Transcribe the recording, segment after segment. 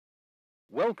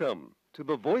Welcome to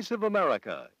the Voice of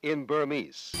America in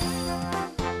Burmese. ။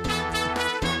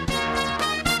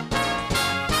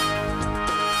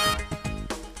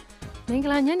မင်္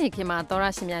ဂလာညနေခင်းမှာသော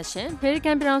ရရှိများရှင်။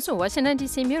 American ပြည်ထောင်စု Washington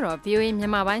DC မြို့တော် VOA မြန်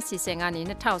မာပိုင်းစီစဉ်ကနေ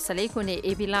2014ခုနှစ်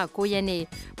ဧပြီလ9ရက်နေ့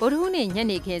ဗုဒ္ဓဟူးနေ့ည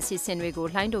နေခင်းစီစဉ်တွေ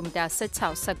ကိုလှိုင်းဒိုမီတာ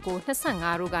16 19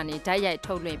 25တို့ကနေတိုက်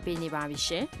ရိုက်ထုတ်လွှင့်ပေးနေပါ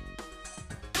ပြီရှင်။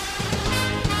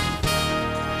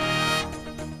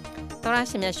သောရ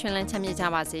ရှိများရှင်လန်းချမ်းမြေ့ကြ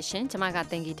ပါစေရှင်။ကျွန်မ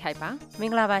ကတင်ကြီးထိုက်ပါ။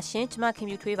မင်္ဂလာပါရှင်။ကျွန်မ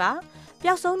ခင်ဗျူထွေးပါ။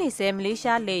ပျောက်ဆုံးနေစေမလေး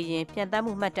ရှားလေရင်ပြန်တ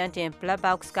မ်းမှုမှတ်တမ်းတင် Black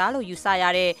Box ကားလို့ယူဆ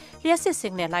ရတဲ့လျှက်စစ်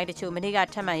signal လိုင်းတချို့မနေ့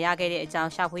ကထပ်မံရခဲ့တဲ့အကြော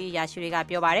င်းရှာဖွေရေးရရှိတွေက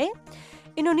ပြောပါတယ်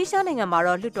။အင်ဒိုနီးရှားနိုင်ငံ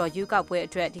မှာတော့လွှတ်တော်ရွေးကောက်ပွဲ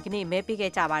အတွက်ဒီကနေ့မဲပေး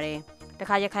ခဲ့ကြပါတယ်။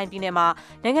တခါရခိုင်ပြည်နယ်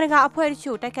မှာနိုင်ငံတကာအဖွဲ့အစ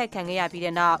ည်းတို့တိုက်ခိုက်ခံခဲ့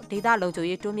ရပြီးတဲ့နောက်ဒေသ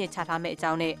လုံခြုံရေးတိုးမြင့်ချထားမယ့်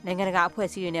အကြောင်းနဲ့နိုင်ငံတကာအဖွဲ့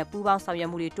အစည်းတွေနဲ့ပူးပေါင်း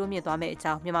ဆောင်ရွက်မှုတွေတိုးမြင့်သွားမယ့်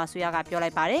အကြောင်းမြန်မာအစိုးရကပြောလို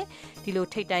က်ပါတယ်။ဒီ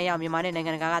လိုထိတ်တန့်ရောက်မြန်မာနဲ့နိုင်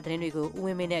ငံတကာကသတင်းတွေကိုဦးဝ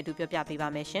င်းမင်းနဲ့အတူပြောပြပေးပါ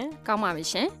မယ်ရှင်။ကောင်းပါ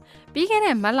ပြီရှင်။ပြီး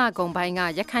ခဲ့တဲ့မတ်လကုန်ပိုင်း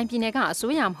ကရခိုင်ပြည်နယ်ကအ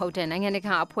စိုးရမဟုတ်တဲ့နိုင်ငံ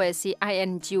တကာအဖွဲ့အစည်း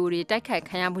INGO တွေတိုက်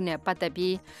ခိုက်ခံရမှုနဲ့ပတ်သက်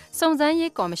ပြီးစုံစမ်းရေး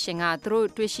ကော်မရှင်ကသူတို့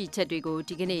တွေ့ရှိချက်တွေ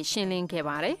ကိုဒီကနေ့ရှင်းလင်း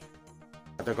ခဲ့ပါတယ်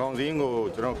။တကောင်စင်း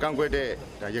ကိုကျွန်တော်ကန့်ကွက်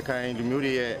တဲ့ရခိုင်လူမျိုး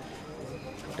တွေရဲ့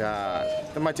ဒါ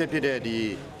သတ်မှတ်ချက်ဖြစ်တဲ့ဒီ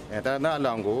တာနာ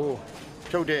အလောင်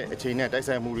ကိုဖြုတ်တဲ့အချိန်နဲ့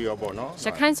တိုက်ဆိုင်မှုတွေ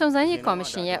ရောပေါ့နော်ရခိုင်စုံစမ်းရေးကော်မ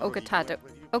ရှင်ရဲ့ဥက္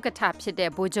ကဋ္ဌဖြစ်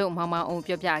တဲ့ဗိုလ်ချုပ်မောင်မောင်အောင်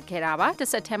ပြောပြခဲ့တာပါတစ်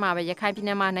ဆက်တည်းမှာပဲရခိုင်ပြည်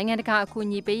နယ်မှာနိုင်ငံတကာအကူအ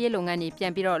ညီပေးရေးလုပ်ငန်း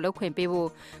တွေပြန်ပြီးတော့လုပ်ခွင့်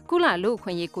ပေးဖို့ကုလလူ့အခွ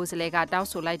င့်အရေးကိုယ်စားလှယ်ကတောင်း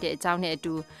ဆိုလိုက်တဲ့အကြောင်းနဲ့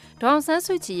အတူဒေါအောင်ဆ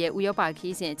န်းစုကြည်ရဲ့ဥရော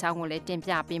ပခီးစဉ်အကြောင်းကိုလည်း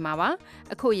တင်ပြပေး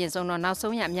မှာပါအခုရင်ဆုံးတော့နောက်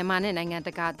ဆုံးရမြန်မာနဲ့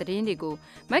နိုင်ငံတကာသတင်းတွေ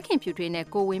ကိုမက်ခင်ဖြူထွေး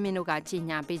နဲ့ကိုဝင်းမင်းတို့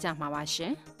ကကြီးညာပေးကြ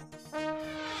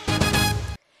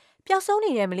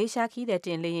မှာပါရှင်ပျောက်ဆုံးနေတဲ့မလေးရှားခီးတဲ့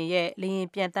တင်လေရင်ရဲ့လေရင်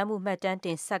ပြန်တမ်းမှုမှတ်တမ်းတ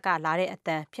င်ဆက်ကလာတဲ့အ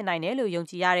တန်ဖြစ်နိုင်တယ်လို့ယုံ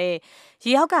ကြည်ရတဲ့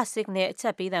ရေအောက်က signal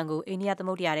အချက်ပေးတံကိုအိန္ဒိယ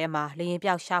သမုဒ္ဒရာထဲမှာလေရင်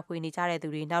ပျောက်ရှာဖွေနေကြ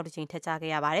တဲ့သူတွေနောက်တစ်ချိန်ထပ်ကြား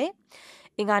ခဲ့ရပါတယ်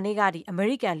။အင်္ဂါနေ့က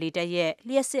အမေရိကန်လေတပ်ရဲ့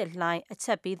လျှက်စစ်လှိုင်းအချ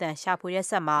က်ပေးတံရှာဖွေတဲ့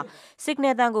ဆက်မှာ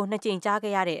signal တန်ကိုနှစ်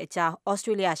ကြိမ်ကြားခဲ့ရတဲ့အကြောင်းဩစ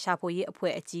တြေးလျရှာဖွေရေးအ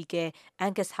ဖွဲ့အကြီးအကဲ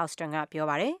Angus Houston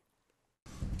ကပြောပါတယ်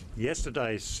။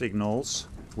 Yesterday's signals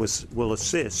will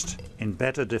assist in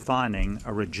better defining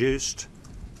a reduced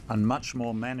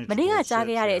မနေ့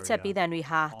ကကြားခဲ့ရတဲ့အချက်ပေးသံ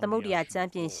တွေဟာသမုဒ္ဒရာကျမ်း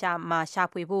ပြင်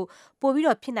ရှာဖွေဖို့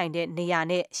ပိုပြီးတော့ဖြစ်နိုင်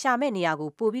တဲ့နေရာနဲ့ရှာမဲ့နေရာ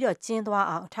ကိုပိုပြီးတော့ကျ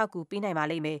င်းသွားအောင်အထောက်အကူပေး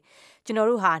နိုင်ပါလိမ့်မယ်။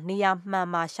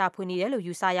ကျွန်တော်တို့ဟာနေရာမှန်မှာရှာဖွေနေ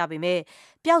တယ်လို့ယူဆရပေမဲ့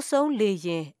ပျောက်ဆုံးလေယာ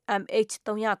ဉ်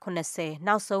MH370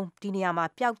 နောက်ဆုံးဒီနေရာမှာ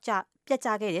ပြတ်ကျ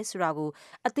ခဲ့တယ်ဆိုတာကို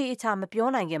အသေးအချာ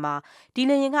မပြောနိုင်ခင်မှာဒီ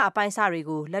လေယာဉ်ကအပိုင်းအစ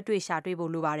တွေကိုလက်တွေ့ရှာတွေ့ဖို့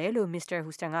လိုပါတယ်လို့ Mr.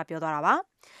 Houston ကပြောသွားတာပါ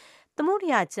။သမုဒ္ဒ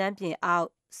ရာကျမ်းပြင်အောက်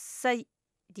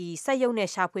စက်ရုပ်နဲ့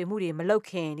ရှာဖွေမှုတွေ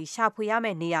မလုပ်ခင်ရှာဖွေရမ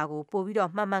ယ့်နေရာကိုပို့ပြီးတော့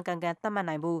မှန်မှန်ကန်ကန်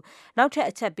သတ်မှတ်နိုင်ဖို့နောက်ထပ်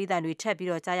အချက်ပေးတံတွေထပ်ပြီး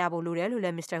တော့ကြားရဖို့လိုတယ်လို့လ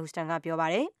ည်း Mr. Houston ကပြောပါတ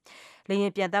ယ်။လေယာဉ်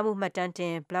ပြန်တမ်းမှုမှတ်တမ်းတ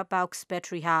င် Black Box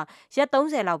Battery ဟာရက်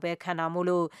30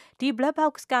လောက်ပဲခံတာမို့လို့ဒီ Black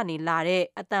Box ကနေလာတဲ့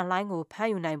အတန်လိုင်းကိုဖ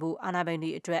မ်းယူနိုင်ဖို့အာဏာပိုင်တွေ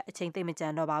အတွက်အချိန်သိပ်မကျ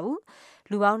န်တော့ပါဘူး။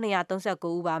လူပေါင်း239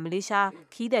ဦးပါမလေးရှား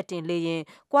ခီးသက်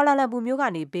တင်လေယာဉ်ကွာလာလမ်ပူမြို့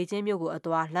ကနေဘေကျင်းမြို့ကို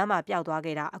အသွားလမ်းမှာပျောက်သွား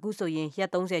ခဲ့တာအခုဆိုရင်ရက်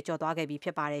30ကျော်သွားခဲ့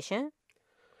ပြီဖြစ်ပါတယ်ရှင်။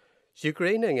ယူ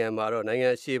ကရိန်းနိုင်ငံမှာတော့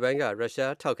နိုင်ငံအရှေ့ပိုင်း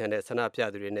ကရုရှားထောက်ခံတဲ့ဆန္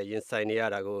ဒပြသူတွေနဲ့ရင်ဆိုင်နေရ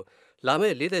တာကိုလာမ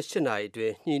ယ့်48နာရီ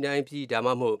အတွင်းညှိနှိုင်းပြီးဒါမှ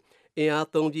မဟုတ်အင်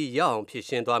အားသုံးပြီးရအောင်ဖြည့်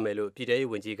ရှင်းသွားမယ်လို့ပြည်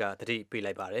ထောင်စုဝန်ကြီးကသတိ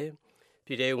ပေးလိုက်ပါတယ်။ပြ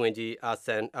ည်ထောင်စုဝန်ကြီးအာ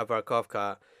ဆန်အဗာကော့ဖ်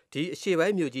ကဒီအရှေ့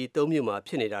ပိုင်းမြို့ကြီး၃မြို့မှာဖြ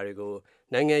စ်နေတာတွေကို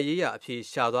နိုင်ငံရေးရအ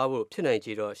ဖြေရှာသွားဖို့ဖြစ်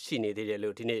နိုင်ခြေတော့ရှိနေသေး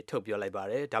တယ်လို့ဒီနေ့ထုတ်ပြောလိုက်ပါတ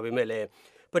ယ်။ဒါပေမဲ့လ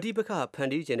ည်းပဋိပက္ခ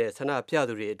ဖန်တီးခြင်းတဲ့ဆန္ဒပြ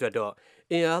သူတွေအတွက်တော့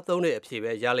အင်အားသုံးတဲ့အ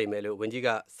ဖြေပဲရလိမ့်မယ်လို့ဝန်ကြီးက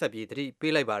ဆက်ပြီးသတိ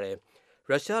ပေးလိုက်ပါတယ်။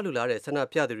ရုရှားလူလာတဲ့ဆန္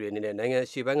ဒပြသူတွေအနေနဲ့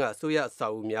နိုင်ငံရှေ့ပိုင်းကအစိုးရအဆော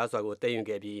က်အဦများစွာကိုသိ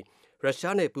မ်းယူခဲ့ပြီးရု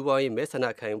ရှားနဲ့ပူးပေါင်းရေးမဲဆန္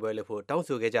ဒခံယူပွဲလုပ်ဖို့တောင်း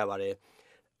ဆိုခဲ့ကြပါတယ်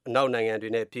။အနောက်နိုင်ငံတွေ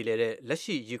နဲ့ပြည်လည်တဲ့လက်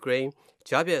ရှိယူကရိ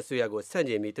န်းကြားပြတ်အစိုးရကိုဆန့်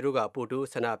ကျင်ပြီးသူတို့ကပိုတိုး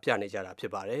ဆန္ဒပြနေကြတာဖြ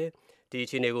စ်ပါတယ်။ဒီ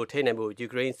အခြေအနေကိုထိန်းနိုင်ဖို့ယူ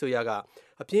ကရိန်းအစိုးရ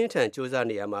ကအပြင်းထန်စ조사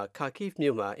နေရမှာခါကိဗ်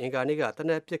မြို့မှာအင်္ဂါနေ့က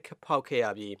တနက်ပစ်ဖောက်ခဲ့ရ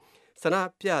ပြီးဆန္ဒ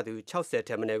ပြသူ60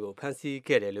ထက်မနည်းကိုဖမ်းဆီး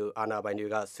ခဲ့တယ်လို့အာဏာ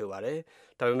ပိုင်တွေကဆိုပါတယ်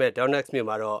။ဒါပေမဲ့ Donetsk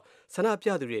မြို့မှာတော့ဆန္ဒပြ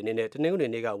သူတွေအနေနဲ့တနင်္ဂနွေ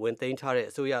နေ့ကဝင်သိမ်းထားတဲ့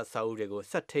အစိုးရအဆောက်အဦတွေကို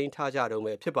ဆက်ထိန်းထားကြတုန်းပဲ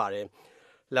ဖြစ်ပါတယ်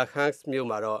။ Luhansk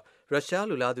မြို့မှာတော့ရုရှား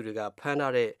လူလားသူတွေကဖ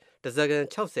မ်းထားတဲ့တစကန်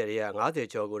60ရဲ50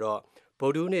ကျော်ကိုတော့ဗု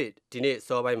ဒ္ဓဟူးနေ့ဒီနေ့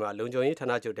စောပိုင်းမှာလုံခြုံရေးဌာ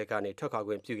နချုပ်တက်ကနေထွက်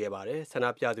ခွာခွင့်ပြုခဲ့ပါတယ်။ဆန္ဒ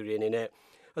ပြသူတွေအနေ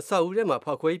နဲ့အဆောက်အဦထဲမှာ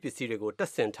ဖောက်ခွဲရေးပစ္စည်းတွေကို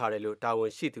တပ်ဆင်ထားတယ်လို့တာ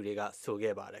ဝန်ရှိသူတွေက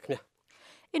ဆိုခဲ့ပါတယ်ခင်ဗျာ။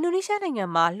အင်ဒိုနီးရှားနိုင်ငံ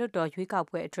မှာလွှတ်တော်ရွေး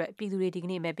ကောက်ပွဲအတွက်ပြည်သူတွေဒီ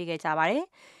ကနေ့မဲပေးခဲ့ကြပါတယ်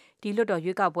။ဒီ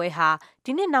လွှတ်တော်ရွေးကောက်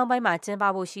ပွဲဟာဒီနှစ်နောက်ပိုင်းမှာကျင်း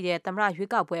ပဖို့ရှိတဲ့သမ္မတရွေး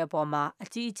ကောက်ပွဲအပေါ်မှာ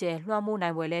အကြီးအကျယ်လွှမ်းမိုး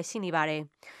နိုင်ပွဲလည်းရှိနေပါတယ်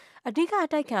။အဓိက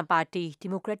အတိုက်ခံပါတီ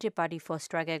Democratic Party for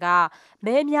Struggle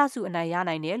ကမဲအများစုအနိုင်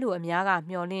ရနိုင်တယ်လို့အများ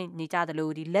ကမျှော်လင့်နေကြသ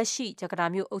လိုလက်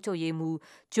ရှိဂျကာတာမြို့အုပ်ချုပ်ရေးမှူး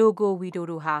ဂျိုကိုဝီဒို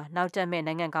တို့ဟာနောက်တက်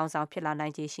မဲ့နိုင်ငံကောင်းဆောင်ဖြစ်လာနို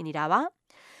င်ခြေရှိနေတာပါ။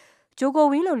 ဂျို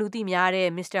ကိုဝင်းလိုလူသိများ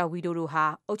တဲ့မစ္စတာဝီဒို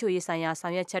ဒိုဟာအုပ်ချုပ်ရေးဆိုင်ရာ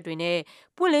ဆောင်ရွက်ချက်တွေ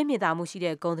နဲ့ပွင့်လင်းမြင်သာမှုရှိ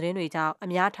တဲ့ဂုဏ်သတင်းတွေကြောင့်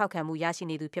အများထောက်ခံမှုရ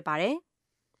ရှိနေသူဖြစ်ပါတယ်။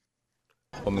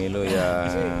 Pemilu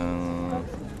yang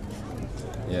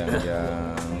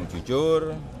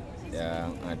jujur,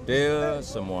 yang adil,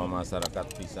 semua masyarakat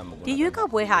bisa menggunakan. ဒီရွေး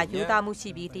ကောက်ပွဲဟာရိုးသားမှု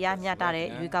ရှိပြီးတရားမျှတတဲ့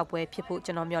ရွေးကောက်ပွဲဖြစ်ဖို့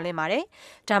ကျွန်တော်မျှော်လင့်ပါတယ်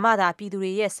။ဒါမှသာပြည်သူ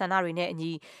တွေရဲ့ဆန္ဒတွေနဲ့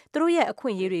အညီသူတို့ရဲ့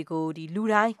အခွင့်အရေးတွေကိုလူ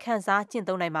တိုင်းခံစားကျင့်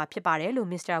သုံးနိုင်မှာဖြစ်ပါ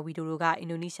တယ်လို့မစ္စတာဝီဒိုဒိုက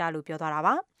အင်ဒိုနီးရှားလိုပြောသွားတာပါ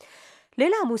။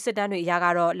လေးလာမှုစစ်တမ်းတွေအရ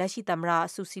ကတော့လက်ရှိသမ္မတ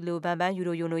ဆူစီလိုဘန်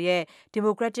ဘန်ယူရိုယိုနို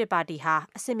ရဲ့ဒီမိုကရက်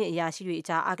တစ်ပါတီဟာအစစ်မြစ်အရာရှိတွေ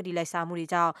အကြားအဂတိလိုက်စားမှု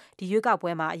တွေကြောင့်ဒီရွေး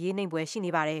ကောက်ပွဲမှာအရေးနှိမ်ပွဲရှိနေ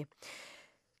ပါတယ်။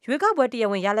ရွေးကောက်ပွဲတရား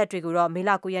ဝင်ရလဒ်တွေ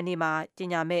ကိုတော့မေလ9ရက်နေ့မှာကြေ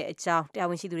ညာမဲ့အကြော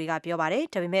င်းတာဝန်ရှိသူတွေကပြောပါတယ်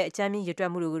။ဒါပေမဲ့အကြမ်းမြင့်ရွေးတွ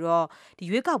က်မှုတွေ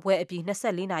ကိုတော့ဒီရွေးကောက်ပွဲအပြီး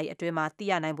24နာရီအတွင်း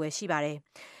မှာသိရနိုင်ပွဲရှိပါတယ်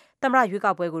။သမ္မ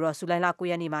တရွေးကောက်ပွဲကိုတော့ဇူလိုင်လ9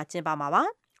ရက်နေ့မှာကျင်းပမှာပါ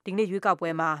။ဒီကနေ့ရွေး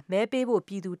ကောက်ပွဲမှာမဲပေးဖို့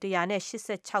ပြည်သူ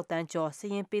186တန်း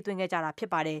ကျော်စာရင်းပေးသွင်းခဲ့ကြတာဖြစ်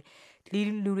ပါတယ်။ဒီ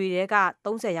လူတွေထဲက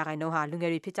30%ဟာလူ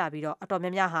ငယ်တွေဖြစ်ကြပြီးတော့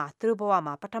အတော်များများဟာသူတို့ဘ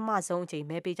ဝမှာပထမဆုံးအ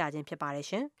ချိန်မဲပေးကြခြင်းဖြစ်ပါတယ်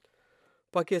ရှင်။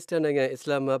ပါကစ္စတန်နိုင်ငံအစ္စ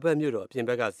လာမာဘတ်မြို့တော်အပြင်ဘ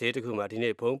က်ကဈေးတစ်ခုမှာဒီ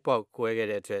နေ့ဘုံပေါက်ကွဲ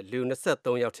ခဲ့တဲ့အတွက်လူ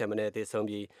23ယောက်ထက်မန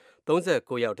ည်းသေဆုံးပြီး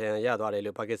39ယောက်ဒဏ်ရာရသွားတယ်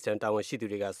လို့ပါကစ္စတန်တာဝန်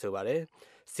ရှိသူတွေကဆိုပါတယ်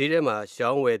။ဈေးထဲမှာ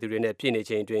ရောင်းဝယ်သူတွေ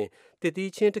နဲ့ပြည်နေချိန်တွင်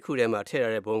တစ်သီးချင်းတစ်ခုထဲမှာထည့်ရ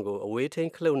တဲ့ဘုံကိုအ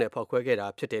ဝေးထိန်းခလုတ်နဲ့ဖောက်ခွဲ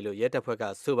ခဲ့တာဖြစ်တယ်လို့ရဲတပ်ဖွဲ့က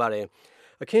ဆိုပါတယ်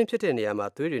။အခင်းဖြစ်တဲ့နေရာ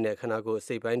မှာသွေးတွေနဲ့ခန္ဓာကိုယ်အ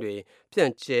စိတ်ပိုင်း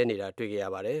တွေပြန့်ကျဲနေတာတွေ့ကြရ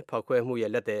ပါတယ်။ဖောက်ခွဲ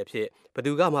မှုရဲ့လက်သည်အဖြစ်ဘယ်သူ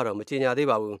မှတော့မကြေညာ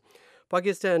သေးပါဘူး။ပါ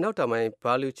ကစ္စတန်နောက်တောင်ပို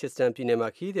င်းဘာလူချစ္စတန်ပြည်နယ်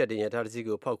မှာခီးတဲ့တင်ရထားတစ်စီး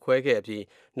ကိုဖောက်ခွဲခဲ့ပြီး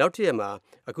နောက်တစ်ရက်မှာ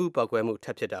အခုပောက်ကွဲမှု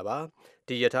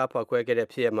ထပ်ဖြစ်တာပါဒီရထားဖောက်ခွဲခဲ့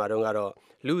တဲ့ဖြစ်ရမှာတော့ကတော့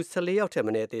လူ14ယောက်ထက်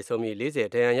မနည်းသေဆုံးပြီး40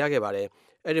ဒဏ်ရာရခဲ့ပါတယ်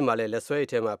အဲ့ဒီမှာလည်းလက်ဆွဲအိတ်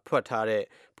ထဲမှာဖွက်ထား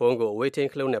တဲ့ဘုံကိုဝေးထင်း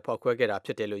ခလုံးနဲ့ဖောက်ခွဲ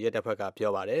ခဲ့တာဖြစ်တယ်လို့ရဲတပ်ဖွဲ့က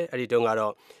ပြောပါတယ်အဲ့ဒီတုန်းက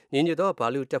တော့ညီညွတ်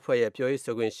သောဘာလူတပ်ဖွဲ့ရဲ့ပြောရေး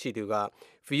ဆိုခွင့်ရှိသူက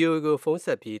VOA ကိုဖုန်း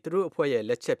ဆက်ပြီးသူတို့အဖွဲ့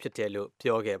ရဲ့လက်ချက်ဖြစ်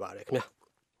တယ်လို့ပြောခဲ့ပါတယ်ခင်ဗျာ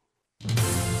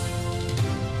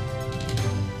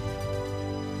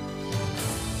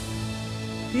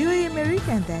VOA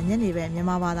American တန်ညနေပဲမြန်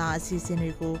မာဘာသာအစီအ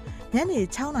စဉ်တွေကိုညနေ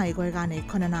6နာရီခွဲကနေ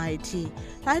9နာရီထိ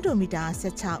လိုင်းဒိုမီတာ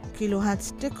16 kHz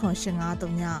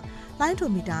 1.853ညလိုင်းဒို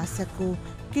မီတာ19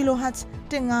 kHz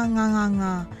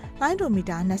 15555လိုင်း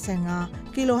ဒိုမီတာ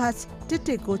25 kHz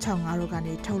 11965တို့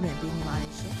ကနေထုတ်လွှင့်ပေးနေပါ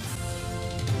တယ်ရှင်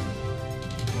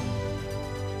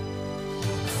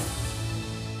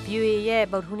VOA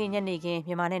ရဲ့ဗုဒ္ဓဟူးနေ့ညနေခ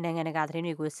င်းမြန်မာနဲ့နိုင်ငံတကာသတ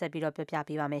င်းတွေကိုဆက်ပြီးတော့ပြောပြ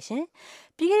ပေးပါမယ်ရှင်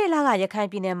။ပြီးခဲ့တဲ့လကရခိုင်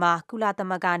ပြည်နယ်မှာကုလသ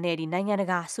မဂ္ဂနဲ့နိုင်ငံ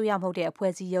တကာအစိုးရမဟုတ်တဲ့အ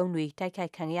ဖွဲ့အစည်းရုံးတွေတိုက်ခို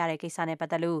က်ခံရတဲ့ကိစ္စနဲ့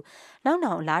ပတ်သက်လို့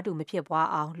နောက်အလားတူမဖြစ်ပွား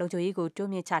အောင်လုံခြုံရေးကိုတိုး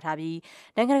မြင့်ချထားပြီး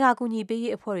နိုင်ငံတကာကူညီ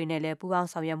ပေးရေးအဖွဲ့တွေနဲ့လည်းပူးပေါင်း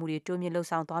ဆောင်ရွက်မှုတွေတိုးမြင့်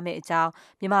လှုပ်ဆောင်သွားမယ့်အကြောင်း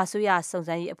မြန်မာအစိုးရစုံစ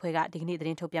မ်းရေးအဖွဲ့ကဒီကနေ့သတ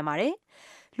င်းထုတ်ပြန်ပါတယ်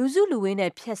။လူစုလူဝေးနဲ့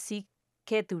ဖျက်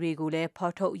ဆီးခဲ့သူတွေကိုလည်း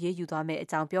ဖော်ထုတ်ရေးယူသွားမယ့်အ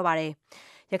ကြောင်းပြောပါတယ်။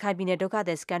ရခိုင်ပြည်နယ်ဒုက္ခ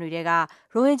သည်စခန်းတွေက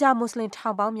ရိုဟင်ဂျာမွတ်စလင်ထော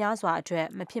င်ပေါင်းများစွာအတွက်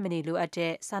မဖြစ်မနေလိုအပ်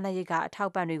တဲ့စားနပ်ရိက္ခာအ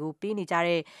ထောက်ပံ့တွေကို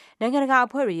ပေးနေကြတဲ့နိုင်ငံတကာ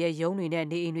အဖွဲ့တွေရဲ့ရုံးတွေ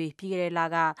နဲ့နေအိမ်တွေပြီးခဲ့တဲ့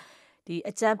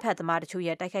လကအကြမ်းဖက်သမားတ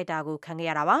ချို့ရဲ့တိုက်ခိုက်တာကိုခံခဲ့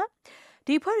ရတာပါ။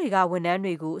ဒီအဖွဲ့တွေကဝန်ထမ်း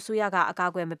တွေကိုအစိုးရကအကာ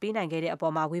အကွယ်မပေးနိုင်ခဲ့တဲ့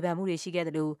အပေါ်မှာဝေဖန်မှုတွေရှိခဲ့တ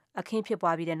ယ်လို့အခ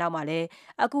င်းဖြစ်ပွားပြီးတဲ့နောက်မှာလည်း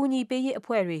အကူအညီပေးရေး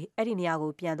အဖွဲ့တွေ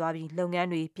အဲ့ဒီနေရာကိုပြန်သွားပြီးလုပ်ငန်း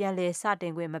တွေပြန်လည်စတ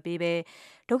င်ခွင့်မ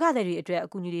ပေးဘဲဒုက္ခသည်တွေအတွက်အ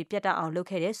ကူအညီတွေပြတ်တောက်အောင်လုပ်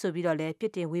ခဲ့တယ်ဆိုပြီးတော့လ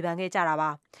ည်းပြစ်တင်ဝေဖန်ခဲ့ကြတာပါ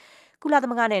။ကု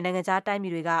လသမဂ္ဂနဲ့နိုင်ငံခြားတိုင်းပြ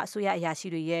ည်တွေကအစိုးရအရာရှိ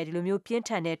တွေရဲ့ဒီလိုမျိုးပြင်းထ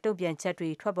န်တဲ့တုံ့ပြန်ချက်တွေ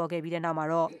ထွက်ပေါ်ခဲ့ပြီးတဲ့နောက်မှာ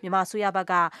တော့မြန်မာအစိုးရ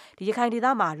ဘက်ကဒီရခိုင်ဒေ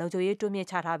သမှာလုံခြုံရေးတိုးမြ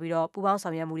င့်ချထားပြီးတော့ပူးပေါင်းဆော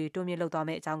င်ရွက်မှုတွေတိုးမြ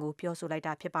င့်လုပ်သွားမယ့်အကြောင်းကိုပြောဆိုလိုက်တာ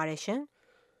ဖြစ်ပါတယ်ရှင်။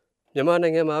မြန်မာ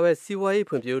နိုင်ငံမှာပဲစီးပွားရေး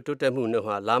ဖွံ့ဖြိုးတိုးတက်မှုနှု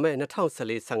န်းဟာလာမယ့်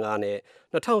2014-15နဲ့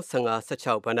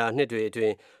2015-16ဘဏ္ဍာနှစ်တွေ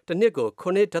အတွင်းတစ်နှစ်ကို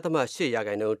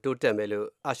 9.8% တိုးတက်မယ်လို့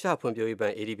အာရှဖွံ့ဖြိုးရေး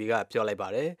ဘဏ် ADB ကပြောလိုက်ပါ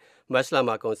တယ်။မတ်လ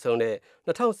မှာကုန်ဆုံးတဲ့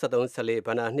2013-14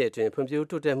ဘဏ္ဍာနှစ်အတွင်းဖွံ့ဖြိုး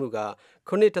တိုးတက်မှုက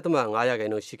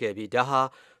 9.5% ရှိခဲ့ပြီးဒါဟာ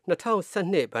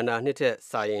2012ဘဏ္ဍာနှစ်ထက်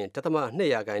စာရင်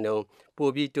 0.2%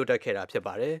 ပိုပြီးတိုးတက်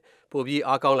ခဲ့တာဖြစ်ပါတယ်။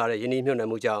ပိုပြီးအားကောင်းလာတဲ့ယင်းနှိမ့်နှံ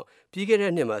မှုကြောင့်ပြီး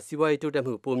ခဲ့တဲ့နှစ်မှာစီးပွားရေးတိုးတက်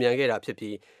မှုပိုမြန်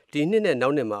ခဲ့တာဖြစ်ပြီးဒီနှစ်နဲ့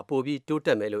နောက်နှစ်မှာပိုပြီးတိုးတ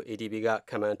က်မယ်လို့ ADB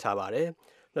ကခန့်မှန်းထားပါတယ်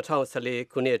။2014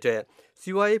ခုနှစ်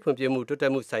အတွက်စီးပွားရေးဖွံ့ဖြိုးမှုတိုးတ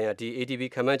က်မှုဆိုင်ရာဒီ ADB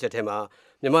ခန့်မှန်းချက်ထဲမှာ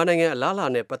မြန်မာနိုင်ငံအလားအလာ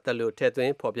နဲ့ပတ်သက်လို့ထ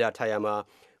ည့်သွင်းဖော်ပြထားရ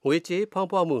မှာငွေကြေးဖောင်း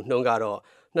ပွားမှုနှုန်းကတော့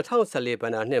2014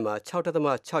ဘဏ္ဍာနှစ်မှာ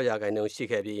 6.6%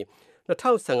 ရှိခဲ့ပြီး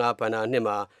2015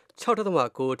ဘဏ္ဍာနှစ်မှာ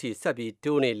 6.9 အထိဆက်ပြီး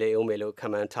တိုးနေလေအောင်မယ်လို့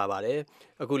ခန့်မှန်းထားပါတယ်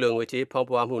။အခုလိုငွေကြေးဖော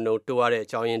င်းပွားမှုနှုန်းတိုးရတဲ့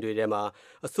အကြောင်းရင်းတွေထဲမှာ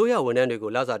အစိုးရဝန်ထမ်းတွေ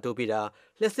ကိုလစာတိုးပြီးတာ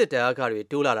လျှက်စစ်တရားခတွေ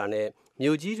တိုးလာတာ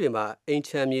နဲ့မြို့ကြီးတွေမှာအိမ်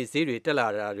ချမ်းမြေဈေးတွေ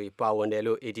တက်လာတာတွေပါဝင်တယ်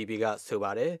လို့ ADB ကဆိုပါ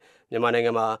တယ်။မြန်မာ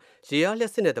နိုင်ငံမှာရေအားလျှ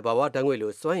က်စစ်နဲ့တဘာဝဓာတ်ငွေ့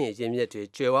လိုစွမ်းအင်ရင်းမြစ်တွေ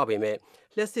ကျွယ်ဝပေ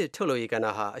မဲ့လျှက်စစ်ထုတ်လုပ်ရေးကဏ္ဍ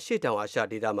ဟာအရှေ့တောင်အာရှ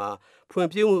ဒေသမှာဖွံ့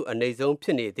ဖြိုးမှုအနိမ့်ဆုံးဖြ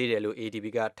စ်နေသေးတယ်လို့ ADB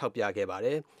ကထောက်ပြ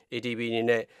ခဲ့ပါတယ်။ ADB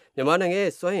အနေနဲ့မြန်မာ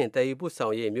နိုင်ငံရဲ့စွမ်းအင်တည်ယူပို့ဆော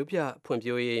င်ရေးမြို့ပြဖွံ့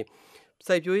ဖြိုးရေး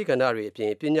စိုက်ပျိုးရေးကဏ္ဍတွေ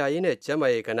အပြင်ပညာရေးနဲ့ကျ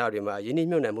န်းမာရေးကဏ္ဍတွေမှာယင်းနှိမ့်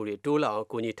မြုပ်နှံမှုတွေတိုးလာ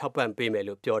အောင်ကူညီထောက်ပံ့ပေး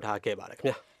မယ်လို့ပြောထားခဲ့ပါတယ်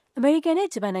ခင်ဗျာအမေရိကန်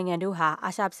နဲ့ဂျပန်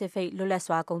နိုင်ငံတို့ဟာအာရှပစိဖိတ်လွတ်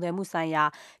လပ်စွာကုန်သွယ်မှုဆိုင်ရာ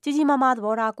ကြီးကြီးမားမား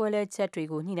သဘောထားကွဲလွဲချက်တွေ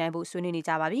ကိုညှိနှို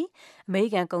င်းဖို့ဆွေးနွေးနေကြပါပြီ။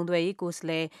အမေရိကန်ကုန်သွယ်ရေးကိုယ်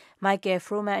စားလှယ် Michael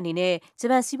Froman အနေနဲ့ဂျ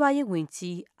ပန်စီးပွားရေးဝန်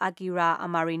ကြီး Akira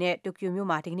Amari နဲ့တိုကျို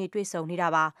မြို့မှာဒီကနေ့တွေ့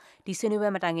ဆုံနေတာပါ။ဒီဆွေးနွေး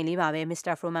ပွဲမတိုင်ခင်လေးမှာပဲ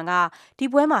Mr. Froman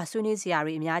ကဒီပွဲမှာဆွေးနွေးစရာ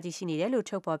တွေအများကြီးရှိနေတယ်လို့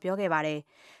ထုတ်ဖော်ပြောခဲ့ပါတယ်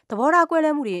။သဘောထားကွဲ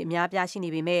လွဲမှုတွေအများပြား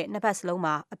ရှိနေပေမဲ့နှစ်ဖက်စလုံး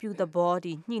မှာအပြုသ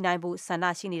ဘောညှိနှိုင်းဖို့ဆန္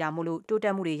ဒရှိနေတာမို့လို့တိုး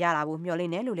တက်မှုတွေရလာဖို့မျှော်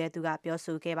လင့်တယ်လို့လည်းသူကပြော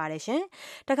ဆိုခဲ့ပါတယ်ရှင်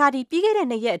။တခါပြီးခဲ့တဲ့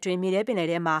2ရက်အတွင်းမြေထဲပင်လယ်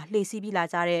ထဲမှာလှေ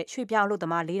စီးပြီးလာကြတဲ့ရွှေ့ပြောင်းအလုပ်သ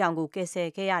မား4000ကိုကယ်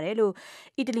ဆယ်ခဲ့ရတယ်လို့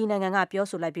အီတလီနိုင်ငံ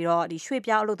ကပြောဆိုလိုက်ပြီးတော့ရွှေ့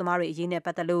ပြောင်းအလုပ်သမားတွေအရေးနဲ့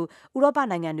ပတ်သက်လို့ဥရော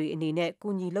ပနိုင်ငံတွေအနေ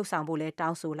နဲ့ကူညီလှုပ်ဆောင်ဖို့လည်းတော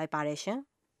င်းဆိုလိုက်ပါတယ်ရှင်။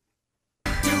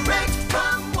 Direct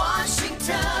from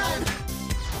Washington,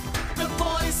 the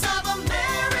Voice of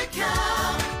America,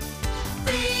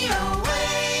 VOA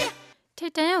ထိ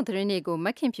ပ်တန်းရောက်သတင်းတွေကို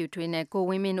မခင်ဖြူထွေးနဲ့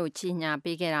ကိုဝင်းမ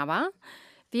င်းတို့ကြီးညာပေးခဲ့တာပါ။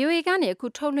 VOA ကနေအခု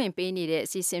ထုတ်လွှင့်ပေးနေတဲ့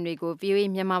အစီအစဉ်တွေကို VOA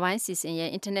မြန်မာပိုင်းအစီအစဉ်ရဲ့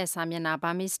အင်တာနက်စာမျက်နှာ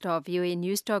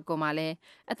burmese.voanews.com မှာလ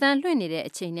ည်းအသံလွှင့်နေတဲ့အ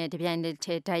ချိန်နဲ့တပြိုင်တ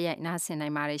ည်းတိုက်ရိုက်နားဆင်နို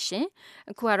င်ပါတယ်ရှင်။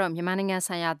အခုကတော့မြန်မာ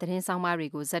နိုင်ငံဆိုင်ရာသတင်းဆောင်မတွေ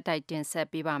ကိုဇက်တိုက်တင်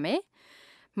ဆက်ပေးပါမယ်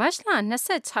။မတ်လ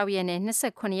26ရက်နဲ့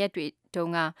29ရက်တွေတု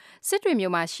န်းကစစ်တွေ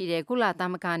မြို့မှာရှိတဲ့ကုလသ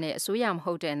မဂ္ဂနဲ့အစိုးရမ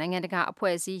ဟုတ်တဲ့နိုင်ငံတကာအ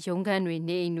ဖွဲ့အစည်းရုံးခန်းတွေ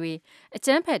နေအိမ်တွေအကြ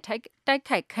မ်းဖက်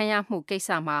တိုက်ခိုက်ခံရမှုကိစ္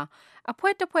စမှာ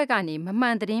အဖွဲ့တစ်ဖွဲ့ကနေမမှ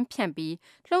န်သတင်းဖြန့်ပြီး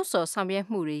လှုံ့ဆော်ဆောင်ရွက်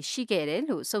မှုတွေရှိခဲ့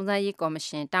တယ်လို့စုံစမ်းရေးကော်မရှ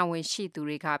င်တာဝန်ရှိသူ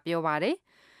တွေကပြောပါတယ်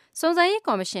။စုံစမ်းရေး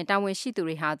ကော်မရှင်တာဝန်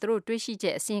ရှိသူတွေဟာသူတို့တွေ့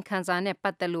ရှိချက်အစီရင်ခံစာနဲ့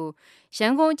ပတ်သက်လို့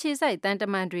ရန်ကုန်ခြေစိုက်တန်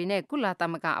တမန်တွေနဲ့ကုလသ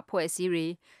မဂ္ဂအဖွဲ့အစည်း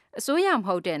တွေအစိုးရမ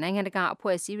ဟုတ်တဲ့နိုင်ငံတကာအ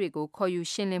ဖွဲ့အစည်းတွေ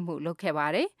ကိုခေါ်ယူရှင်းလင်းမှုလုပ်ခဲ့ပါ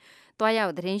တယ်။တွား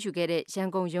ရောက်သတင်းယူခဲ့တဲ့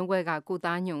ရန်ကုန်ရုံးခွဲကကို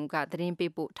သားညွန့်ကသတင်း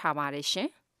ပေးပို့ထားပါတယ်ရှင်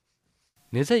။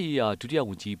နေဆက်ရေးရာဒုတိ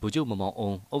ယဝန်ကြီးဗိုလ်ချုပ်မောင်မောင်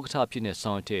အောင်ဥက္ကဋ္ဌဖြစ်နေ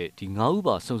ဆောင်တဲ့ဒီ9ဦး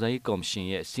ပါစုံစမ်းရေးကော်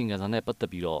မရှင်ရဲ့အစီရင်ခံစာနဲ့ပတ်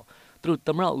သက်ပြီးတော့သူတို့သ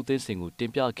မ္မတဦးသိန်းစိန်ကို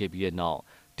တင်ပြခဲ့ပြီးတဲ့နောက်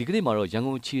ဒီကနေ့မှာတော့ရန်ကု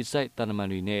န်ခြေစိုက်တန်တ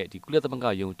မန်တွေနဲ့ဒီကုလသမဂ္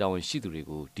ဂယုံတာဝန်ရှိသူ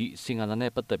တွေကိုဒီအစီရင်ခံစာ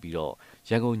နဲ့ပတ်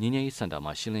သက်ပြီးတော့ရန်ကုန်ငြိမ်းချမ်းရေး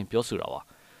စင်တာမှာရှင်းလင်းပြောဆိုတာပါ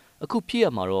အခုဖြစ်ရ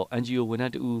မှာတော့ NGO ဝန်ထ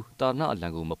မ်းတူတာနာအလံ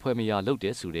ကိုမဖွဲ့မရလုပ်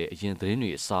တယ်ဆိုတဲ့အရင်သတင်း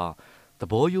တွေအစားသ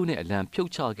ဘောရိုးနဲ့အလံဖြုတ်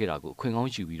ချခဲ့တာကိုအခွင့်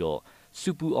ကောင်းယူပြီးတော့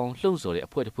စူပူအောင်လှုံ့ဆော်တဲ့အ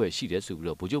ဖွဲ့တစ်ဖွဲ့ရှိတယ်ဆိုပြီး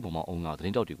တော့ဗိုလ်ချုပ်မောင်မောင်အောင်ကသတ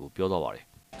င်းတောက်တွေကိုပြောသွားပါ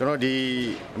တယ်ကျွန်တော်ဒီ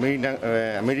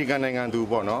အမေရိကန်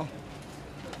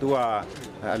နိုင်ငံသူပေါ့နော်သူက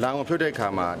အလံကိုဖြုတ်တဲ့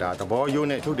အခါမှာဒါသဘောရိုး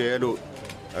နဲ့ထုတ်တယ်လို့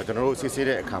ကျွန်တော်တို့စစ်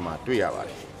ဆေးတဲ့အခါမှာတွေ့ရပါတ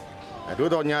ယ်တို့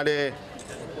တော့ညာ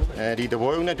တဲ့ဒီသ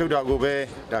ဘောရိုးနဲ့ထုတ်တာ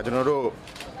ကိုပဲဒါကျွန်တော်တို့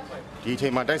ဒီအချိ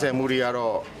န်မှာတိုက်ဆိုင်မှုတွေက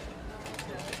တော့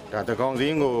ဒါတကောင်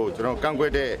စင်းကိုကျွန်တော်ကန့်ကွ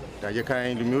က်တဲ့ဒါရ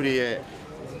ခိုင်လူမျိုးတွေရဲ့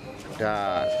ဒါ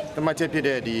တမတ်ချက်ဖြစ်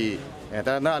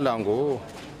တဲ့ဒီတာနာအလောင်ကို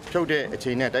ဖြုတ်တဲ့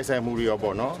အချိန်နဲ့တိုက်ဆိုင်မှုတွေရော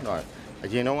ပေါ့နော်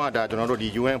အရင်တော့ကဒါကျွန်တော်တို့ဒီ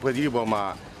UN ဖွဲ့စည်းပုံမှာ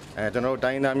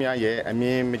ကျွန်တော်တို့တိုင်းသားများရဲ့အမြ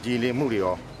င်မကြည်လင်မှုတွေ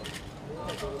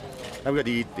ရောနောက်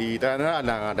ကဒီတာနာအ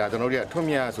လောင်ကဒါကျွန်တော်တို့ကထွတ်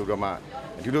မြတ်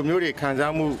ဆိုတော့မှဒီလိုမျိုးတွေခံ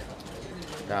စားမှု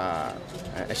ဒါ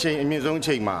အချိန်အမြင့်ဆုံး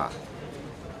ချိန်မှာ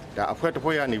ဒါအဖွဲ့တစ်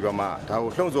ဖွဲ့ကနေပြီးတော့မှဒါကို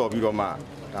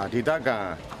လှုံ့ဆော်ပြီးတော့မှဒါဒေသခံ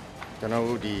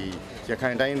ကျွန်တော်တို့ဒီရ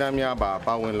ခိုင်တိုင်းသားများ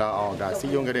ပါဝင်လာအောင်ဒါစီ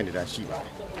ယုံခဲ့တဲ့နေတာရှိပါ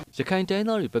တယ်ရခိုင်တို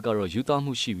င်းသားတွေဘက်ကတော့ယူသား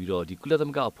မှုရှိပြီးတော့ဒီကုလသ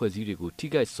မဂ္ဂအဖွဲ့အစည်းတွေကိုထိ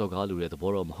ခိုက်စော်ကားလိုတဲ့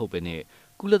သဘောတော့မဟုတ်ပဲနဲ့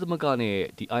ကုလသမဂ္ဂ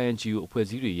နဲ့ဒီ INGO အဖွဲ့အ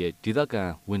စည်းတွေရဲ့ဒေ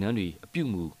သခံဝန်ထမ်းတွေအ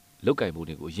ပြုမှုလောက်ကင်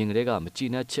မှုတွေကိုအရင်ကတည်းကမ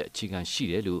ကျေနပ်ချက်အခြေခံ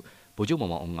ရှိတယ်လို့ဗိုလ်ချုပ်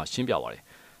မောင်မောင်အောင်ကရှင်းပြပါတယ်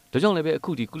။ဒါကြောင့်လည်းပဲအ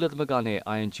ခုဒီကုလသမဂ္ဂနဲ့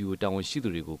INGO တာဝန်ရှိသူ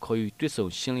တွေကိုခေါ်ယူတွေ့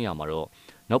ဆုံရှင်းလင်းရမှာတော့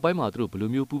နောက်ပိုင်းမှာသူတို့ဘယ်လို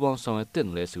မျိုးပူးပေါင်းဆောင်ရွက်သင့်တ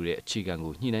ယ်လဲဆိုတဲ့အခြေခံ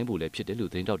ကိုညှိနှိုင်းဖို့လည်းဖြစ်တယ်လို့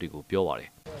သတင်းတောက်တွေကိုပြောပါတယ်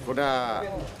။ခု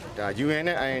နဒါ UN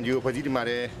နဲ့ INGO ဖွဲ့စည်းဒီ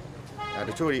မှာလ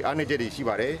ည်းတချို့ဒီအားနည်းချက်တွေရှိ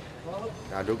ပါတယ်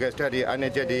။ဒါ local state တွေအား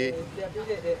နည်းချက်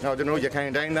တွေနောက်ကျွန်တော်တို့ရ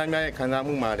ခိုင်တိုင်းသားများရဲ့ခံစား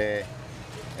မှုမှာလည်း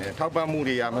ထောက်ပံ့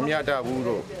မှုတွေကမမျှတ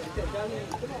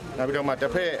ဘူးလို့နောက်ပြီးတော့မှ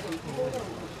တစ်ဖက်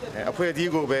အဖွဲ့အစည်း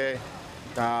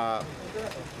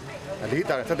ကိုပဲဒါအ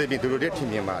လေးတာဆက်တဲ့ပြည်သူတို့တွေ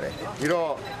ထင်မြင်ပါတယ်ပြီးတော့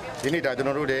ဒီနေ့ဒါကျွန်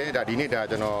တော်တို့တွေဒါဒီနေ့ဒါ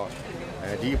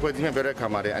ကျွန်တော်ဒီအဖွဲ့အစည်းမှာပြော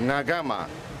တဲ့ခါမှာလည်းအနာဂတ်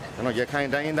မှာကျွန်တော်ရခိုင်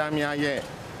တိုင်းသားများရဲ့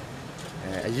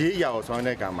အရေးအရာကို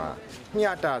ဆောင်ရွက်တဲ့အခါမှာ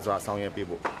မျှတစွာဆောင်ရွက်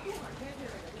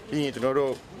ပေးဖို့ပြီးရင်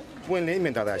ကျွန်တော်တို့ပွင့်လင်းမြ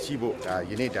င်သာ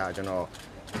ရှိဖို့ဒါယနေ့ဒါကျွန်တော်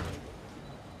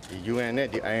ဒီ UN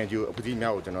နဲ့ဒီ INGO အဖွဲ့အစည်း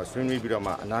များကိုကျွန်တော်ဆွေးနွေးပြီးတော့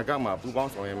မှအနာဂတ်မှာပူး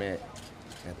ပေါင်းဆောင်ရွက်မဲ့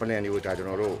plan တွေကိုဒါ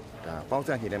ကျွန်တော်တို့ဒါပေါင်းစ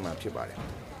ပ်ညှိနှိုင်းမှာဖြစ်ပါတယ်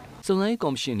စုံစမ်းရေး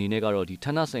ကော်မရှင်အနေနဲ့ကတော့ဒီ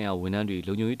ဌာနဆိုင်ရာဝန်ထမ်းတွေ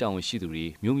လုံခြုံရေးတာဝန်ရှိသူ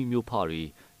တွေမျိုးမိမျိုးဖ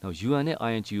တွေနောက် UN နဲ့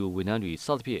INGO ဝန်ထမ်းတွေ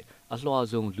စသဖြင့်အလွှာ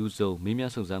ဆုံးလူစုံမေးမြ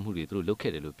န်းစုံစမ်းမှုတွေသူတို့လုပ်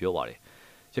ခဲ့တယ်လို့ပြောပါတယ်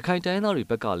။ရခိုင်တိုင်းသားတွေ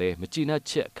ဘက်ကလည်းမကျေ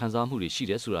နပ်ချက်ခံစားမှုတွေ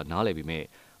ရှိတယ်ဆိုတာနားလည်ပေမဲ့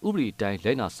ဥပဒေအတို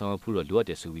င်းလိုက်နာဆောင်ရွက်ဖို့တော့လို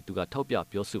အပ်တယ်ဆိုပြီးသူက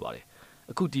ထောက်ပြပြောဆိုပါတယ်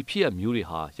။အခုဒီဖြစ်ရမျိုးတွေ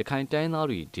ဟာရခိုင်တိုင်း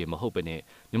သားတွေတင်မဟုတ်ဘဲ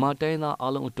နဲ့မြန်မာတိုင်းသား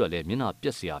အားလုံးအတွက်လည်းမျက်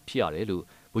နှာပြက်စရာဖြစ်ရတယ်လို့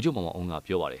ဗိုလ်ချုပ်မောင်မောင်အောင်က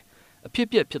ပြောပါတယ်။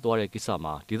 အဖြစ်ပြက်ဖြစ်သွားတဲ့ကိစ္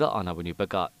စမှာဒေသအာဏာပိုင်တွေဘ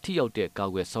က်ကထိရောက်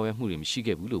တဲ့ကာကွယ်ဆောင်ရွက်မှုတွေမရှိ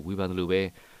ခဲ့ဘူးလို့ဝေဖန်တယ်လို့ပဲ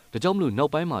ဒါကြောင့်မလို့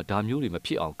နောက်ပိုင်းမှာဒါမျိုးတွေ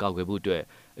မဖြစ်အောင်ကာကွယ်ဖို့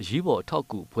အတွက်အရေးပေါ်အထောက်အ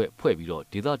ကူဖွဲ့ပြီးတော့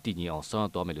ဒေသတည်ငြိမ်အောင်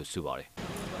ဆောင်ရွက်သွားမယ်လို့ဆိုပါတယ်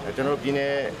ကျွန်တော်ပြည်န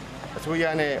ယ်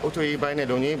အစိုးရနဲ့အုပ်ချုပ်ရေးပိုင်းနဲ့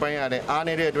လုံခြုံရေးပိုင်းရတဲ့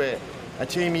အားနေတဲ့အတွက်အ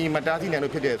ချိန်မီမတားဆီး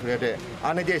နိုင်လို့ဖြစ်တဲ့ဆိုတဲ့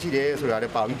အားနည်းချက်ရှိတယ်ဆိုတာလည်း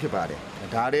ပါပြီးဖြစ်ပါ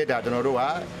တယ်ဒါလည်းဒါကျွန်တော်တို့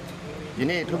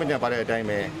ကဒီနေ့ထုတ်ပြန်ပါတဲ့အတိုင်း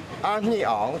ပဲအားမြင့်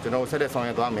အောင်ကျွန်တော်ဆက်လက်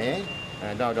ဆောင်ရွက်သွားမယ်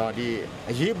တော့ဒီ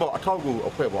အရေးပေါ်အထောက်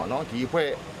အကူအဖွဲ့ပေါ့နော်ဒီ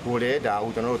အဖွဲ့ကိုလည်းဒါ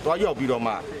ကိုကျွန်တော်တို့တွား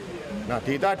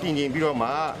ရောက်ပြီးတော့မှနော်ဒေတာတည်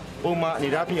ငြိမ်ပြီးတော့မှပုံမှန်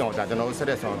အနေထားဖြစ်အောင်ဒါကျွန်တော်တို့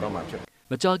ဆက်လက်ဆောင်ရွက်သွားမှာဖြစ်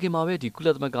မကြာခင်မှာပဲဒီကု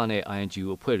လသမဂ္ဂနဲ့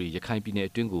INGO အဖွဲ့တွေရခိုင်ပြည်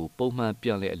နယ်အတွင်းကို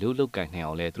ပုံမှန်ပြန်လည်အလုပ်လုပ်ကိုင်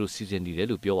နိုင်အောင်လဲသူတို့စီစဉ်နေတယ်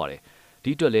လို့ပြောပါ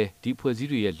တယ်ဒီအတွက်လည်းဒီဖွဲ့စည်း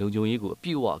တွေရဲ့လုံခြုံရေးကိုအပြ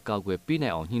ည့်အဝအကာအကွယ်ပေး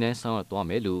နိုင်အောင်ညှိနှိုင်း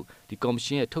ဆောင်ရွက်သွားမယ်လို့ဒီကော်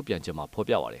မရှင်ရဲ့ထုတ်ပြန်ချက်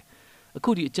မှာဖော်ပြပါတယ်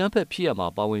အခုဒီအကြမ်းဖက်ဖြစ်ရမှာ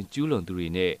ပါဝင်ကျူးလွန်သူတွေ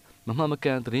နဲ့မမှန်မက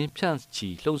န်သတင်းဖြန့်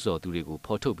ချီလှုံ့ဆော်သူတွေကို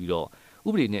ဖော်ထုတ်ပြီးတော့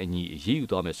ဥပဒေနဲ့အညီအရေးယူ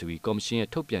သွားမယ်ဆိုပြီးကော်မရှင်ရဲ့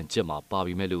ထုတ်ပြန်ချက်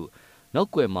မှာပါပြီးမဲ့လို့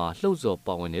နောက်ွယ်မှာလှုံ့ဆော်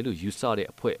ပါဝင်တယ်လို့ယူဆတဲ့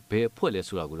အဖွဲ့ဘယ်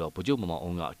အဖွဲ့လဲဆိုတာကိုတော့ဗိုလ်ချုပ်မောင်မောင်အော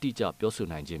င်ကအတိအကျပြောဆို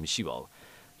နိုင်ခြင်းမရှိပါ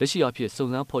ဘူးလက်ရှိအဖြစ်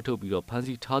စုံစမ်းဖော်ထုတ်ပြီးတော့ဖ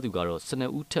မ်းဆီးထားသူကတော့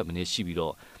12ဦးထက်မနည်း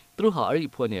ရှိပြီးတော့သူတို့ဟာအဲ့ဒီ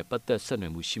အဖွဲ့နဲ့ပတ်သက်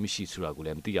ဆက်နွယ်မှုရှိမရှိဆိုတာကိုလ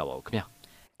ည်းမသိရပါဘူးခင်ဗျာ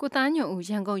ကိုသားညွ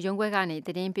န့်ဦးရန်ကုန်ရုံးခွဲကနေ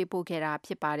သတင်းပေးပို့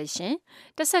ခဲ့တာဖြစ်ပါတယ်ရှင်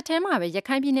။တစ်ဆက်တည်းမှာပဲရ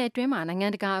ခိုင်ပြည်နယ်အတွင်းမှာနိုင်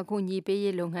ငံတကာအကူအညီပေး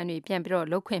ရေးလုပ်ငန်းတွေပြန်ပြီးတော့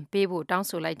လုပ်ခွင့်ပေးဖို့တောင်း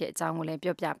ဆိုလိုက်တဲ့အကြောင်းကိုလည်း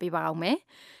ပြောပြပေးပါအောင်မယ်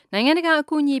။နိုင်ငံတကာ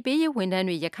အကူအညီပေးရေးဝန်ထ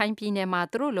မ်းတွေရခိုင်ပြည်နယ်မှာ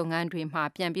သူတို့လုပ်ငန်းတွေမှာ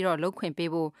ပြန်ပြီးတော့လုပ်ခွင့်ပေး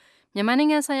ဖို့မြန်မာ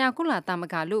နိုင်ငံဆိုင်ရာကုလသ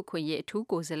မဂ္ဂလူ့အခွင့်အရေးအ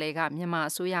ထူးကိုယ်စားလှယ်ကမြန်မာ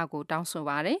အစိုးရကိုတောင်းဆိုပါ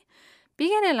တယ်။ပြီး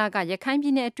ခဲ့တဲ့လကရခိုင်ပြ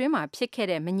ည်နယ်အတွင်းမှာဖြစ်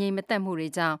ခဲ့တဲ့မငြိမ်မသက်မှုတွေ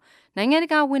ကြောင့်နိုင်ငံ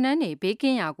တကာဝန်ထမ်းတွေဘေး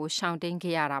ကင်းရာ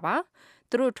ကိုရှောင်တိန်ခဲ့ရတာပါ။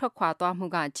သူတို့ထွက်ခွာသွားမှု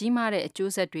ကကြီးမားတဲ့အ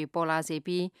ကျိုးဆက်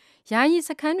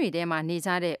တွေပေါ်လာစေပြီးယာယီစခန်းတွေထဲမှာနေကြ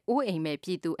တဲ့အိုးအိမ်မဲ့ပြ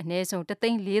ည်သူအနည်းဆုံး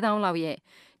1,400,000လောက်ရဲ့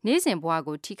နေ့စဉ်ဘဝ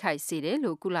ကိုထိခိုက်စေ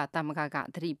တယ်လို့ကုလသမဂ္ဂက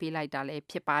သတိပေးလိုက်တာလ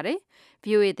ည်းဖြစ်ပါတယ်။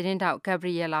 VOA သတင်းတောက်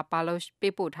Gabriela Palos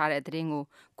ပေးပို့ထားတဲ့သတင်း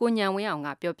ကိုကိုညံဝင်းအောင်က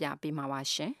ပြောပြပေးမှာပါ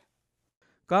ရှင်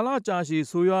။ကာလကြာရှည်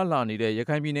ဆိုးရွားလာနေတဲ့ရ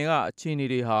ခိုင်ပြည်နယ်ကအခြေအနေ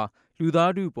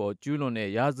တွေဟာလူသားထုပေါ်ကျူးလွန်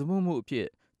တဲ့ရာဇဝတ်မှု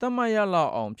အဖြစ်သတ်မှတ်ရလော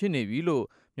က်အောင်ဖြစ်နေပြီလို့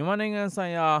မြန်မာနိုင်ငံဆို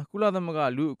င်ရာကုလသ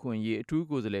မဂ္ဂလူ့အခွင့်အရေးအ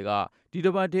ထူးကိုယ်စားလှယ်ကဒီ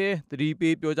တစ်ပတ်ထဲ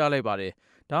သတိပေးပြောကြားလိုက်ပါတယ်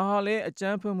။ဒါဟာလည်း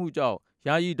အကြမ်းဖက်မှုကြော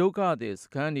င့်ယာယီဒုက္ခသည်စ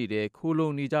ခန်းတွေခို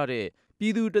လုံနေကြတဲ့ပြ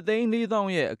ည်သူ1,400,000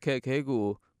ရဲ့အခက်အခဲ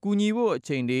ကိုကူညီဖို့အ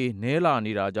ချိန်လေးနည်းလာနေ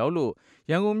တာကြော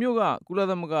င့်လို့ရန်ကုန်မြို့ကကု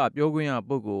လသမဂ္ဂပြောခွင့်ရ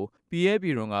ပုဂ္ဂိုလ် Pierre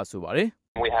Biron ကဆိုပါတယ်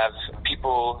We have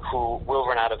people who will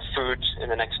run out of food in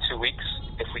the next 2 weeks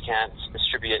if we can't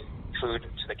distribute food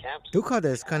to the camps. ဒုက္ခသ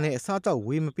ည်စခန်းနဲ့အစားအသောက်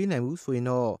ဝေမပေးနိုင်ဘူးဆိုရင်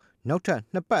တော့နောက်ထပ်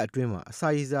2ပတ်အတွင်းမှာ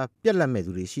အစာရေစာပြတ်လတ်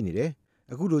မဲ့သူတွေရှိနေတယ်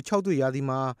။အခုလို6သွေးရာသီ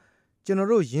မှာကျွန်တော်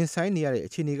တို့ရင်ဆိုင်နေရတဲ့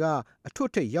အခြေအနေက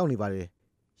အထွတ်ထိပ်ရောက်နေပါတယ်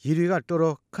။ရေတွေကတော်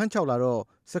တော်ခန်းချောက်လာတော့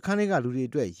စခန်းတွေကလူတွေ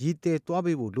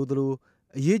အတွက်ရေတဲသွားပေးဖို့လိုသ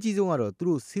လိုအရေးကြီးဆုံးကတော့သူ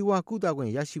တို့ဆေးဝါးကု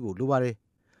သခွင့်ရရှိဖို့လိုပါတယ်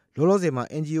။လောလောဆယ်မှာ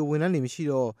NGO ဝန်ထမ်းတွေမရှိ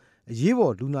တော့အရေး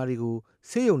ပေါ်လူနာတွေကို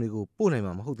ဆေးရုံတွေကိုပို့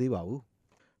နိုင်မှာမဟုတ်သေးပါဘူး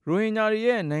။ရိုဟင်ဂျာတွေ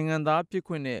ရဲ့နိုင်ငံ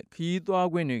သားဖြစ်ခွင့်နဲ့ခ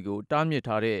ရီးသွားခွင့်တွေကို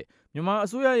တားမြစ်ထားတဲ့မြန်မာအ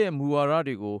စိုးရရဲ့မူဝါ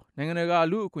ဒတွေကိုနိုင်ငံ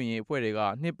တကာလူ့အခွင့်အရေးအဖွဲ့တွေ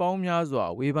ကနှစ်ပေါင်းများစွာ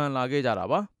ဝေဖန်လာခဲ့ကြတာ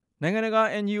ပါ။နိုင်ငံတကာ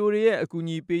NGO တွေရဲ့အကူအ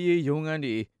ညီပေးရေးရုံးခန်း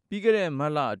တွေပြီးခဲ့တဲ့မ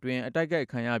တ်လအတွင်းအတိုက်ခိုက်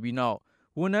ခံရပြီးနောက်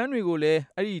ဝန်ထမ်းတွေကိုလ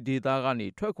ည်းအဲ့ဒီဒေသကနေ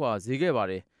ထွက်ခွာစေခဲ့ပါ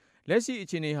တယ်။လက်ရှိ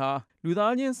အခြေ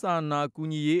အနေဟာလူသားချ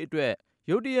င်းစာနာကူညီရေး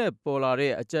အတွက်ရုတ်တ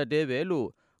ရက်ပေါ်လာတဲ့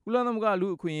အကျပ်တဲပဲလို့ကုလသမဂ္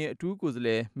ဂလူ့အခွင့်အရေးအထူးကိုယ်စား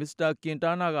လှယ်မစ္စတာ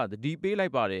ကင်တာနာကသတိပေး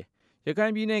လိုက်ပါတယ်။ရခို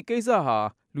င်ပြည်နယ်ကိစ္စဟာ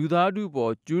လူ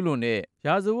သားထုပေါ်ကျူးလွန်တဲ့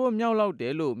ရာဇဝတ်မြောက်လောက်တ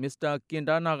ယ်လို့မစ္စတာ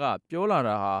ကင်တာနာကပြောလာ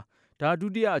တာဟာဒါဒု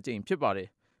တိယအကြိမ်ဖြစ်ပါတယ်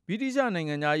။ဗြိတိရှနိုင်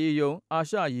ငံသားရေး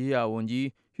ယုံအာရှရေးရာ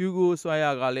ဝန်ကြီးဟျူဂိုဆွာ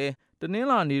ယာကလည်းတနင်္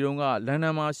လာနေ့တုန်းကလန်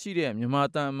ဒန်မှာရှိတဲ့မြန်မာ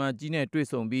တန်အမတ်ကြီးနဲ့တွေ့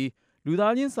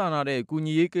ဆုံပြီးလူသားချင်းစာနာတဲ့ကူ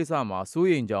ညီရေးကိစ္စ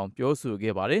မှာစိုးရိမ်ကြောင်းပြော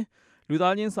ဆိုခဲ့ပါတယ်။လူ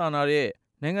သားချင်းစာနာ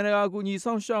တဲ့နိုင်ငံ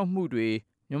တကာကူညီဆောင်ရှောက်မှုတွေ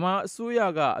မြန်မာ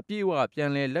အစိုးရကအပြည့်အ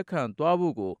ဝပြန်လည်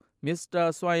လက်ခံသွားဖို့ကိုမစ္စ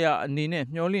တာဆွာယာအနေ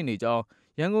နဲ့မျှော်လင့်နေကြောင်း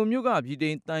ရန်ကုန်မြို့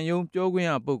ကပြည်ထိန်တန်ယုံပြောခွင့်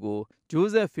ရပုဂ္ဂိုလ်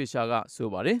ဂျိုးဇက်ဖီရှာက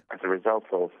ဆိုပါတယ် As a result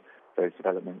of those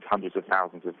developments, hundreds of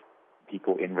thousands of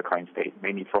people in Rakhine State,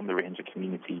 mainly from the Rohingya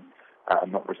community, are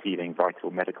not receiving vital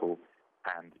medical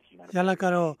and humanitarian. ရလ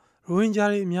ကတော့ရိုဟင်ဂျာ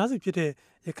တွေအများစုဖြစ်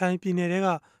တဲ့ရခိုင်ပြည်နယ်တွေက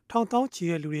ထောင်တောင်းချီ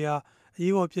တဲ့လူတွေဟာ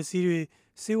အရေးပေါ်ပစ္စည်းတွေ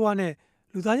ဆေးဝါး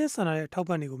နဲ့လူသားချင်းစာနာတဲ့အထောက်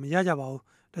ပံ့တွေကိုမရကြပါဘူး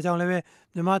။ဒါကြောင့်လ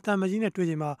ည်းပဲမြန်မာတန်မကြီးနဲ့တွေ့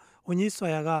ချိန်မှာဝန်ကြီးဆွာ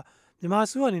ယာကမြန်မာအ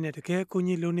စိုးရအနေနဲ့တကယ်အကူ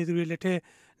အညီလိုနေသူတွေလက်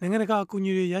ထက်နိုင်ငံတကာအကူ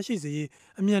အညီတွေရရှိစေ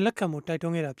ရေးအမြန်လက်ခံမှု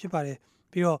တိုက်တွန်းခဲ့တာဖြစ်ပါတယ်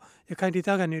။ပြီးတော့ရခိုင်ဒေ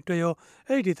သခံတွေအတွက်ရော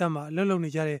အဲ့ဒီဒေသမှာအလုပ်လုပ်နေ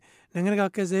ကြတဲ့နိုင်ငံ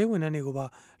တကာကယ်ဆယ်ရေးဝန်ထမ်းတွေ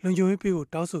ကိုပါလုံခြုံရေးပေးဖို့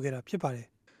တောင်းဆိုခဲ့တာဖြစ်ပါတယ်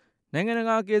။နိုင်ငံတ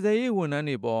ကာကယ်ဆယ်ရေးဝန်ထမ်း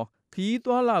တွေပေါ်ခ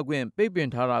ရီးသွားလာခွင့်ပိတ်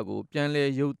ပင်ထားတာကိုပြန်လည်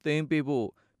ရုပ်သိမ်းပေးဖို့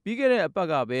ပြီးခဲ့တဲ့အပတ်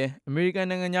ကပဲအမေရိ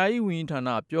ကန်နိုင်ငံသားရေးဝန်ကြီးဌာန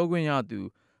ပြောခွင့်ရသူ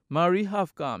မာရီ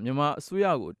ဟတ်ကမြန်မာအစိုးရ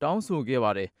ကိုတောင်းဆို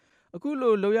ခဲ့ပါတယ်။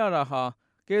အခုလိုလုပ်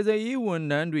ရတာဟာက ကယ်ဆယ်ရေးဝန်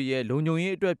ထမ်းတွေရဲ့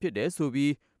လုံခြုံရေးအတွက်ဖြစ်တယ်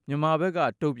ဆိုပြီးမြန်မာဘက်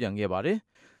ကတုံ့ပြန်ခဲ့ပါတယ်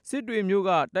။စစ်တွေမျိုးက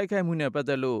တိုက်ခိုက်မှုနဲ့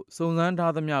ပတ်သက်လို့စုံစ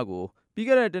မ်းထားသမျှ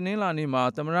ကိုပြီးခဲ့တဲ့တနင်္လာနေ့မှာ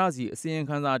သမ္မတစီအစီ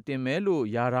ရင်ခံစာတင်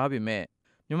မယ်လို့ယာထားပေ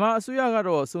မဲ့မြန်မာအစိုးရက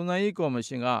တော့စုံစမ်းရေးကော်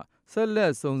မရှင်ကဆက်လ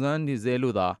က်စုံစမ်းနေသေး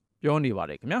လို့သာပြောနေပါ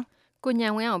တယ်ခင်ဗျာ။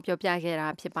ကိုညံဝင်းအောင်ပြောပြ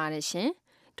ခဲ့တာဖြစ်ပါတယ်ရှင်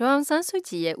။ဒေါအောင်ဆန်းစု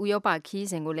ကြည်ရဲ့ဥရောပ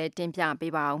ခီးစဉ်ကိုလည်းတင်ပြ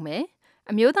ပေးပါအောင်မယ်။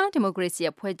အမျိုးသားဒီမို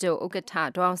ကရေစီအဖွဲ့ချုပ်ဥက္ကဋ္ဌ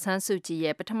ဒေါအောင်ဆန်းစုကြည်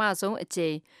ရဲ့ပထမဆုံးအကြိ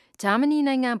မ်ဂျာမနီ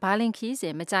နိုင်ငံဘာလင်ခီးစ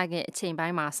ဉ်မကြခင်အချိန်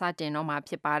ပိုင်းမှာစတင်တော့မှာဖြ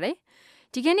စ်ပါတယ်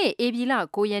။ဒီကနေ့ဧပြီလ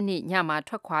9ရက်နေ့ညမှာ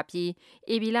ထွက်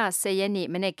ခွာပြီးဧပြီလ10ရက်နေ့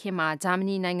မနေ့ကမှဂျာ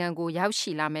မနီနိုင်ငံကိုရောက်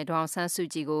ရှိလာမဲ့ဒေါအောင်ဆန်းစု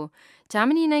ကြည်ကိုဂျာ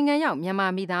မနီနိုင်ငံ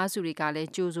ရောက်မြန်မာမိသားစုတွေကလည်း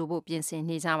ကြိုဆိုဖို့ပြင်ဆင်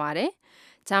နေကြပါတယ်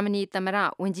။ဂျာမနီသမ္မ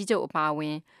တဝန်ကြီးချုပ်အပါအဝ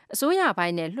င်အစိုးရ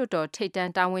ပိုင်းနဲ့လွှတ်တော်ထိပ်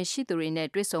တန်းတာဝန်ရှိသူတွေနဲ့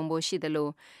တွေ့ဆုံဖို့ရှိသလို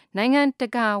နိုင်ငံတ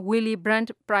ကာ Willy Brandt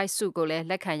Prize ဆုကိုလ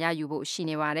ည်းလက်ခံရယူဖို့ရှိ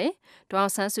နေပါတယ်။ဒေါအောင်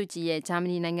ဆန်းစုကြည်ရဲ့ဂျာ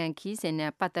မနီနိုင်ငံခီးစဉ်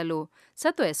နဲ့ပတ်သက်လို့ဆ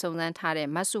က်သွယ်စုံစမ်းထား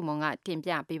တဲ့မဆုမွန်ကတင်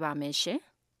ပြပေးပါမယ်ရှင်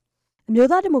။အမျိုး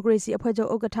သားဒီမိုကရေစီအဖွဲ့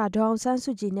ချုပ်ဥက္ကဋ္ဌဒေါအောင်ဆန်း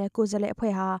စုကြည်နဲ့ကိုယ်စားလှယ်အ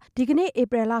ဖွဲ့ဟာဒီကနေ့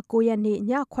ဧပြီလ9ရက်နေ့ည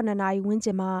9:00နာရီဝန်းကျ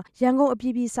င်မှာရန်ကုန်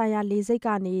အပြည်ပြည်ဆိုင်ရာလေဆိပ်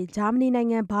ကနေဂျာမနီနိုင်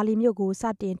ငံဘာလီမြို့ကို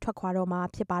စတင်ထွက်ခွာတော့မှာ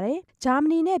ဖြစ်ပါတယ်။ဂျာမ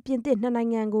နီနဲ့ပြင်သစ်နှစ်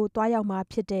နိုင်ငံကိုတွားရောက်မှာ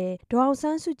ဖြစ်တဲ့ဒေါအောင်ဆ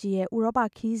န်းစုကြည်ရဲ့ဥရော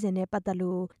ပခီးစဉ်နဲ့ပတ်သက်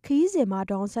လို့ခီးစဉ်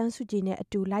မှာဒေါအောင်ဆန်းစုကြည်နဲ့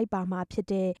အတူလိုက်ပါ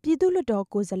မှာဖြစ်တဲ့ပြည်သူ့လွှတ်တော်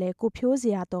ကိုယ်စားလှယ်ကိုဖြိုး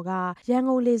စရာတော်က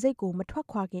ရန်ကုန်လေဆိပ်ကို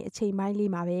မထွက်ခွာခင်အချိန်ပိုင်းလေး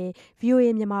မှာပဲ VOA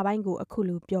မြန်မာပိုင်းကိုအခု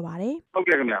လိုပြောပါတယ်။ဟုတ်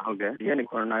ကဲ့ခင်ဗျာဟုတ်ကဲ့ဒီနေ့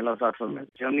9:00နာရီလောက်စထွက်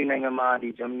မယ်ဂျာမနီနိုင်ငံ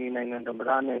မှာဂျာမနီနိုင်ငံသမ္မ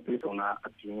တနဲ့တွေ့ဆုံတာအ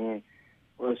ပြင်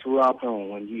ဆိုရာဖုံ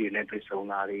ဝန်ကြီးတွေနဲ့တွေ့ဆုံ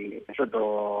တာတွေလွှတ်တော်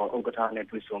ဥက္ကဋ္ဌနဲ့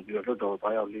တွေ့ဆုံပြီးတော့လွှတ်တော်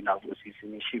သွားရောက်လေ့လာဖို့အစီအ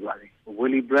စဉ်ရှိပါတယ်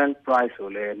Willy Brandt Prize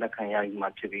ဆိုလည်းလက်ခံရယူမှာ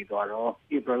ဖြစ်ပြီးတော့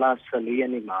ဧပြီလ14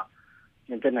ရက်နေ့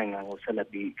မှာပြင်သစ်နိုင်ငံကိုဆက်လက်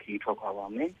ပြီးခရီးထွက်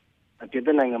ခွာပါမယ်ပြင်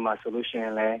သစ်နိုင်ငံမှာဆိုလို့ရှိရ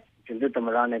င်လည်းပြင်သစ်သမ္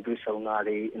မတနဲ့တွေ့ဆုံတာ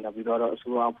တွေနောက်ပြီးတော့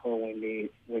အစိုးရအဖွဲ့ဝင်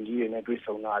တွေဝန်ကြီးတွေနဲ့တွေ့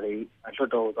ဆုံတာတွေ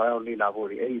လွှတ်တော်ကိုသွားရောက်လေ့လာဖို့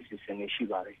တွေအဲ့ဒီအစီအစဉ်တွေ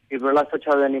ရှိပါတယ်ဧပြီလ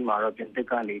16ရက်နေ့မှာတော့ပြင်သစ်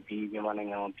ကနေပြီးမြန်မာနိုင်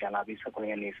ငံကိုပြန်လာပြီး19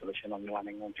ရက်နေ့ဆိုလို့ရှိ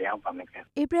ရင်တော့မြန်မာနိုင်ငံပြန်ရောက်ပါမယ်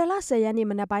ခင်ဗျဧပြီလ10ရက်နေ့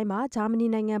မနက်ပိုင်းမှာဂျာ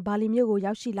မနီနိုင်ငံဘာလီမြို့ကို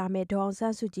ရောက်ရှိလာမဲ့ဒေါအောင်ဆ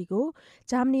န်းစုကြည်ကို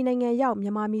ဂျာမနီနိုင်ငံရောက်မြ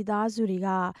န်မာမိသားစုတွေ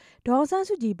ကဒေါအောင်ဆ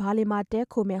န်းစုကြည်ဘာလီမှာတဲ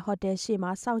ခိုမဲ့ဟိုတယ်ရှေ့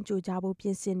မှာစော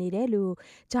င့်ကြိုကြဖို့ပြင်ဆင်နေ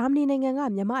တယ်လို့ဂျာမနီနိုင်ငံ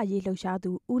ကမြန်မာအရေးလှုပ်ရှား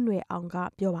သူဦးနွယ်အောင်က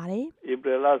ပြောပါတယ်ဧ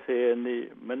ပြီလ10ရက်နေ့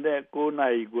မနေ့9နာ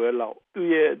ရီခွဲလောက်သူ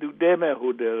တဲ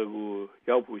မဲ့ဟိုတယ်ကို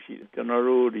ရောက်ဖို့ရှိတယ်ကျွန်တော်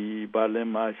တို့ဒီဘာ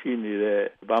လင်မှာရှိနေတဲ့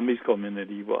Burmese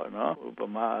community ပေါ့နော်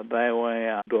ဗမာအတိုင်း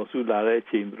ဝိုင်းတော်စုလာတဲ့အ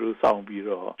ချိန်သူတို့စော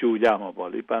င့်ပြီးတော့ကြိုကြမှာပေါ့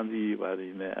လေပန်းစည်းပါ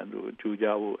တွေနဲ့ကြိုကြ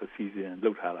ဖို့အစီအ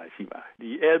စဉ်လုပ်ထားတာရှိပါတယ်ဒီ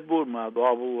airport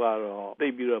မှာသွားဖို့ကတော့သိ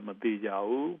ပြီးတော့မသေးကြ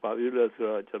ဘူးဘာဖြစ်လဲဆို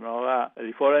တော့ကျွန်တော်က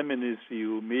ဒီ foreign ministry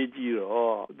ကိုမေးကြ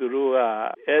ည့်တော့သူတို့က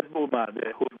airport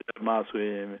မှာတဲ့ဟိုတယ်မှာဆို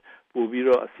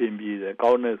ရင်ပို့ပြီးတော့အဆင်ပြေတယ်ကော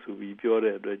င်းတယ်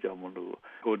ဆိုပြီးပြောတဲ့အတွက်ကြောင့်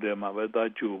မလို့ဟိုတယ်မှာပဲသွား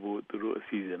ကြိုဖို့သူတို့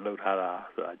အစီအစဉ်လုပ်ထားတာ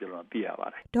ဆိုတာကျွန်တော်သိရပါတ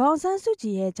ယ်ဒေါအောင်ဆန်းစုကြ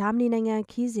ည်ရဲ့ဂျာမနီနိုင်ငံ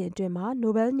ခီးစဉ်အတွင်း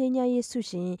မှာနိုဘယ်ငြိမ်းချမ်း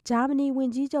ရေးဆုရှင်ဂျာမနီဝန်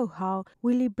ကြီးချုပ်ဟောင်း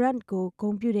Willy Brandt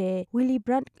ကိုဂုဏ်ပြုတဲ့ Willy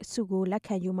Brandt ဆုကိုလက်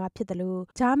ခံယူမှာဖြစ်တယ်လို့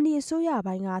ဂျာမနီအစိုးရ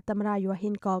ပိုင်းကသမ္မတ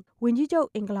Joachim Gauck ဝန်ကြီးချုပ်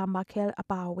Angela Merkel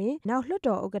အပါအဝင်နောက်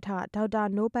လွှတ်တော်ဥက္ကဋ္ဌဒေါက်တာ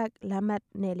Norbert Lammert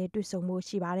နဲ့လည်းတွေ့ဆုံဖို့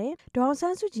ရှိပါတယ်ဒေါအောင်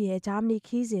ဆန်းစုကြည်ရဲ့ဂျာ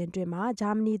မနီခီးစဉ်အတွင်းမှာ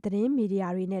ဂျာမနီသတ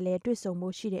င်းမီဒီယာတွေနဲ့လည်းတွေ့ဆုံ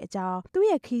ဖို့ရှိတဲ့အကြောင်း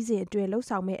သူ့ရဲ့ခီးစဉ်အတွင်း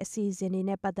လှုပ်ဆောင်မဲ့အစီအစဉ်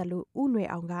တွေနဲ့ပတ်သက်လို့ဦးနွယ်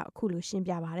အောင်ကအခုလိုရှ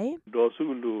င်းပြပါတယ်ဒေါ်စု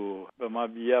လိုဗမာ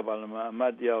ပြည်ကပါလမန်အ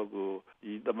မတ်တယောက်ကို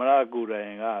ဒီသမ္မတကိုယ်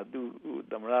တိုင်က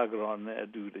သူ့သမ္မတကတော်နဲ့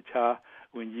အတူတခြား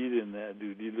ဝန်ကြီးတွေနဲ့အတူ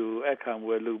ဒီလိုအခမ်း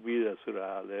ပွဲလုပ်ပြီးတယ်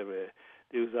ဆိုတာလ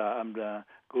ည်းပဲဒီဥစ္စာ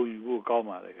အမှန်ကိုယူဖို့ကောင်း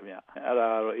ပါလေခင်ဗျအဲ့ဒါ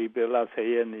ကတော့ဧပြီလ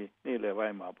10ရက်နေ့လယ်ပို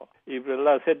င်းမှာပေါ့ဧပြီလ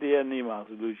17ရက်နေ့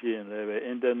မှာဆိုလို့ရှိရင်လည်းပဲ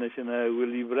International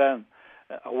Willy Brandt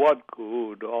Award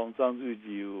ကိုဒေါအောင်ဆ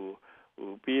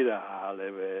န်းစုကြည်ကိုပေးတာဟာလ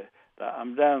ည်းပဲဒါအ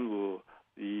မှန်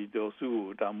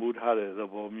ကိုဒီဒေါ်စုကိုတမိုးထားတဲ့သ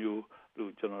ဘောမျိုး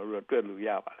လို့ကျွန်တော်တို့တွေ့လို့ရ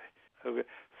ပါတယ်ဟုတ်ကဲ့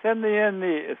12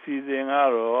ရက်နေ့အစီအစဉ်က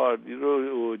တော့ဒီ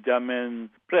လိုဂျာမန်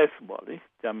press ပေါ့လေ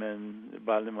ဂျာမန်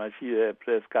ဘာလီမှာရှိတဲ့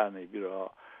press ကနေပြီးတော့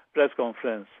press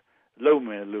conference လုပ်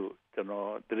မယ်လို့ကျွန်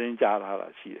တော်သတင်းကြားထားတာ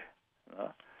ရှိတယ်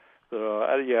နော်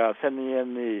ဆိုတော့အဲ့ဒီက12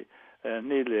ရက်နေ့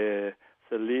နေ့လေ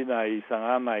14နာရီ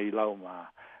15နာရီလောက်မှာ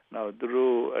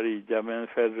နောက်သူတို့အဲ့ဒီ German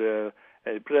Federal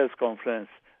Press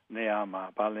Conference နေရာ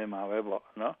မှာဘာလင်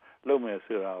မှာပဲပေါ့နော်လုပ်မယ်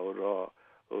ဆိုတာကိုတော့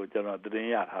ကျွန်တော်သတင်း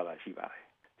ရထားတာရှိပါတယ်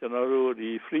ကျွန်တော်တို့ဒီ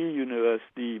Free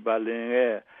University ဘာ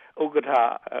လင်ရဲ့ဥက္ကဋ္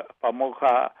ဌပါမောက္ခ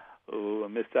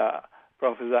Mr.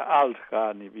 Professor Alt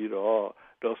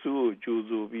ကနေပြီးတော့ဒေါ်စုကိုကြို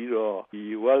ဆိုပြီးတော့ဒီ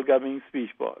welcoming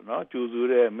speech ပေါ့နော်ကြို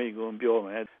ဆိုတဲ့မိန့်ခွန်းပြော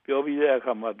မယ်ပြောပြီးတဲ့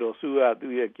အခါမှာဒေါ်စု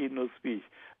ကသူ့ရဲ့ keynote speech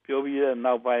ပြောပြီး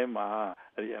တဲ့နောက်ပိုင်း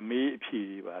မှာအမေးအ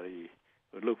ဖြေတွေပါလေ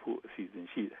လုပ်ဖို့အစီအ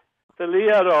စဉ်ရှိတယ် 14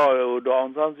ရက်တော့ဒေါအော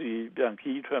င်ဆန်းစုကြည်ပြန်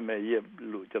ခီးထွက်မဲ့ရက်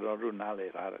လို့ကျွန်တော်တို့နားလ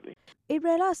ည်ထားတယ်လေ ဧ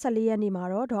ပြီလ14ရက်နေ့မှာ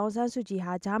တော့ဒေါအောင်ဆန်းစုကြည်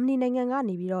ဟာဂျာမနီနိုင်ငံက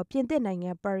နေပြီးတော့ပြင်သစ်နိုင်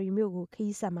ငံပါရီမြို့ကိုခ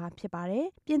ရီးဆက်မှာဖြစ်ပါတယ်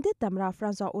။ပြင်သစ်သမ္မတဖရ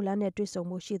န့်ဆွာအိုလန်းနဲ့တွေ့ဆုံ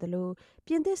မှုရှိသလို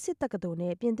ပြင်သစ်စစ်တက္ကသိုလ်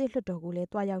နဲ့ပြင်သစ်လွှတ်တော်ကိုလည်း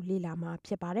တွားရောက်လေ့လာမှာ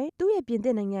ဖြစ်ပါတယ်။သူ့ရဲ့ပြင်သ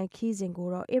စ်နိုင်ငံခရီးစဉ်ကို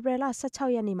တော့ဧပြီလ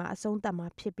16ရက်နေ့မှာအဆုံးသတ်မှာ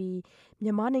ဖြစ်ပြီးမြ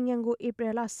န်မာနိုင်ငံကိုဧပြီ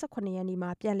လ18ရက်နေ့မှာ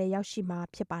ပြန်လည်ရောက်ရှိမှာ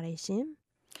ဖြစ်ပါတယ်ရှင်။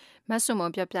 မဆုမ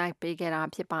ပြပြပေးခဲ့တာ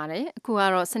ဖြစ်ပါတယ်အခုက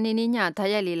တော့စနေနေ့ညဓာ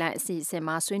တ်ရိုက်လေးလိုက်အစီအစဉ်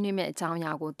မှာဆွေးနွေးမယ့်အကြောင်းအ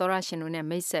ရာကိုသောရရှင်တို့နဲ့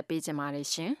မိတ်ဆက်ပေးကြပါရ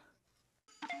ရှင်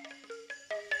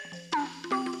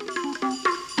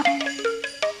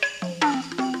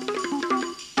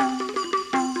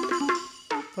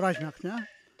သောရရှင်ခင်ဗျာ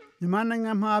မြန်မာနိုင်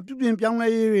ငံမှာပြုပြင်ပြောင်းလဲ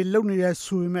ရေးတွေလုပ်နေတဲ့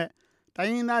ဆိုပေမဲ့တို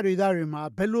င်းရင်းသားတွေမှာ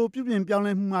ဘယ်လိုပြုပြင်ပြောင်း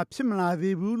လဲမှုမှဖြစ်မလာ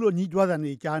သေးဘူးလို့ညီးတွားတ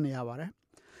ယ်ကြားနေရပါတယ်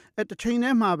တစ်ချိန်တ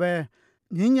ည်းမှာပဲ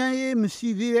ငြိမ်းချမ်းရေးမရှိ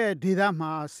သေးတဲ့ဒေသ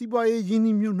မှာစီးပွားရေးရင်း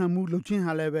နှီးမြှုပ်နှံမှုလုပ်ခြင်း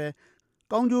ဟာလည်းပဲ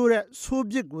ကောင်းကျိုးတဲ့ဆိုး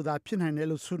ပြစ်ကိုသာဖြစ်နိုင်တယ်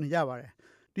လို့ဆိုနေကြပါတယ်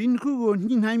ဒီနှစ်ခုကို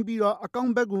ညှိနှိုင်းပြီးတော့အကော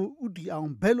င့်ဘက်ကိုဥတီအောင်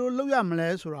ဘယ်လိုလုပ်ရမလဲ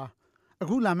ဆိုတာအ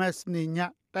ခုလာမယ့်စနေည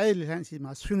တိုက်ရိုက်လမ်းစီ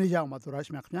မှာဆွေးနွေးကြအောင်ပါသောရ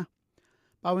ရှိမြခင်ဗျာ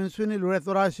ပါဝင်ဆွေးနွေးလို့ရ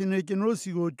သောရရှိနေကျွန်တော်စီ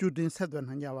ကိုကြိုတင်ဆက်သွယ်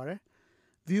နိုင်ကြပါတယ်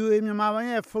VOA မြန်မာပိုင်း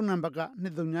ရဲ့ဖုန်းနံပါတ်က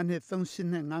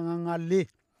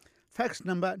2323855554 fax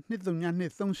number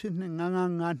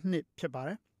 2323855552ဖြစ်ပါတ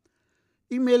ယ်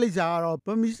email လိပ်စာကတော့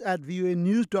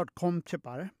burmese@voanews.com ဖြစ်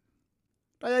ပါတယ်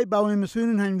။တိုက်ရိုက်ပါဝင်မဆွေး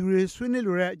နွေးနိုင်သူတွေဆွေးနွေး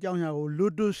လိုတဲ့အကြောင်းအရာကို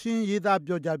လိုတိုရှင်းရေးသား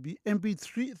ပြောကြပြီး MP3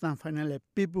 အသံဖိုင်နဲ့လည်း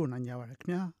ပေးပို့နိုင်ကြပါတယ်ခင်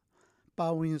ဗျာ။ပါ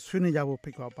ဝင်ဆွေးနွေးကြဖို့ဖိ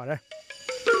တ်ခေါ်ပါတယ်။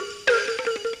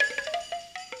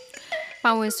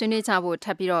ပါဝင်ဆွေးနွေးကြဖို့ထ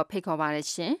ပ်ပြီးတော့ဖိတ်ခေါ်ပါရ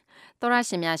ရှင်သောရ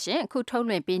ရှင်များရှင်အခုထုတ်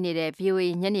လွှင့်ပေးနေတဲ့ VOA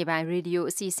ညနေပိုင်းရေဒီယို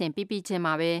အစီအစဉ်ပြီးချင်း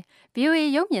မှာပဲ VOA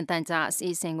ရုပ်မြင်သံကြားအစီ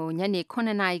အစဉ်ကိုညနေ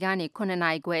9:00နာရီကနေ9:00နာ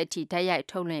ရီခွဲအထိဓာတ်ရိုက်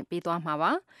ထုတ်လွှင့်ပေးသွားမှာ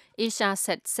ပါ Asia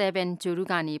Set 7ဂျိုရု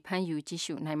ကနေဖမ်းယူကြည့်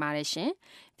ရှုနိုင်ပါတယ်ရှင်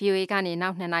VOA ကနေ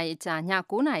နောက်2နာရီအကြာည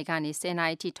9:00နာရီကနေ10:00နာ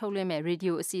ရီအထိထုတ်လွှင့်မဲ့ရေဒီ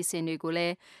ယိုအစီအစဉ်တွေကိုလ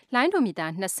ည်းလိုင်းဒိုမီတာ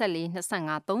24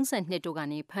 25 32တို့က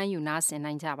နေဖမ်းယူနားဆင်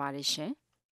နိုင်ကြပါတယ်ရှင်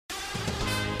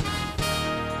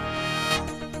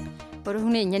ပရု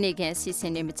နေ့ညနေခင်းအစီအစ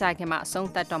ဉ်တွေမကြခင်မှာအဆုံး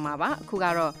သတ်တော့မှာပါအခုက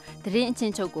တော့သတင်းအချ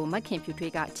င်းချုပ်ကိုမခင်ဖြူ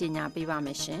ထွေးကကြီးညာပေးပါမ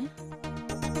ယ်ရှင်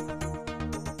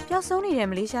ပျောက်ဆုံးနေတဲ့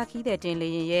မလေးရှားခီးတဲ့တင်လေ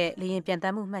ရင်ရဲ့လေရင်ပြန်တ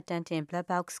မ်းမှုမှတ်တမ်းတင် Black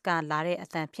Box ကလာတဲ့အ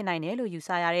သံဖြစ်နိုင်တယ်လို့ယူဆ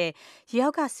ရတဲ့ရေအော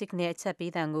က်က signal အချက်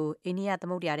ပေးသံကိုအိန္ဒိယသ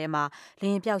မုဒ္ဒရာထဲမှာလေ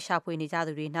ရင်ပျောက်ရှာဖွေနေကြ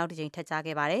သူတွေနောက်တစ်ကြိမ်ထပ်ကြား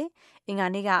ခဲ့ပါတယ်။အင်္ဂါ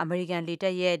နေ့ကအမေရိကန်လေတ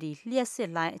ပ်ရဲ့လျှက်စစ်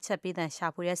လိုင်းအချက်ပေးသံရှာ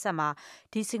ဖွေတဲ့ဆက်မှာ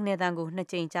ဒီ signal သံကို2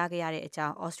ကြိမ်ကြားခဲ့ရတဲ့အကြော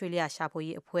င်းဩစတြေးလျရှာဖွေ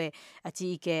ရေးအဖွဲ့အ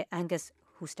ကြီးအကဲ Angus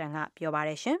Houston ကပြောပါ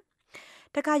တယ်ရှင်။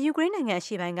တခါယူကရိန်းနိုင်ငံအ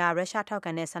ရှေ့ပိုင်းကရုရှားထောက်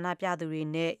ခံတဲ့ဆန္ဒပြသူတွေ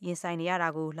နဲ့ရင်ဆိုင်နေရတာ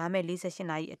ကိုလာမယ့်48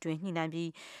နာရီအတွင်းညှိနှိုင်းပြီး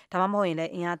ဒါမှမဟုတ်ရင်လ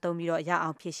ည်းအင်အားသုံးပြီးတော့ရအော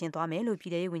င်ဖြည့်ရှင်းသွားမယ်လို့ပြ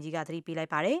ည်ထရေးဝန်ကြီးကသတိပေးလို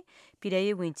က်ပါတယ်။ပြည်ထ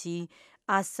ရေးဝန်ကြီး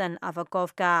Arsen Avakov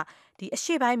ကဒီအ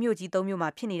ရှေ့ပိုင်းမြို့ကြီး3မြို့မှာ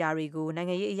ဖြစ်နေတာတွေကိုနိုင်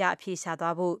ငံရေးအရာအဖြေရှာ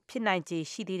သွားဖို့ဖြစ်နိုင်ခြေ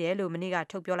ရှိသေးတယ်လို့မနေ့က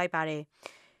ထုတ်ပြောလိုက်ပါတယ်။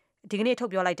ဒီကနေ့ထု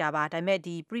တ်ပြောလိုက်တာပါဒါပေမဲ့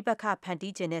ဒီပြိပခဖန်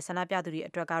တီးခြင်းနဲ့ဆန္ဒပြသူတွေ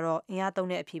အတွက်ကတော့အင်အားသုံး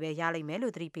တဲ့အဖြေပဲရလိမ့်မယ်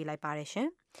လို့သတိပေးလိုက်ပါတယ်ရှင်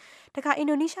တခါအင်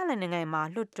ဒိုနီးရှားနိုင်ငံမှာ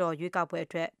လွှတ်တော်ရွေးကောက်ပွဲအ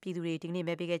တွက်ပြည်သူတွေဒီကနေ့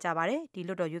မဲပေးခဲ့ကြပါတယ်ဒီ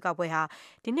လွှတ်တော်ရွေးကောက်ပွဲဟာ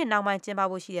ဒီနှစ်နောက်ပိုင်းကျင်းပ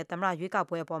ဖို့ရှိတဲ့သမ္မတရွေးကောက်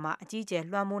ပွဲအပေါ်မှာအကြီးအကျယ်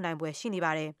လွှမ်းမိုးနိုင်ပွဲရှိနေ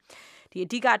ပါတယ်ဒီအ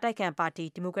ဓိကအတိုက်ခံပါတီ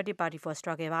Democratic Party for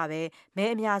Struggle ကပဲမဲ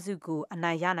အများစုကိုအ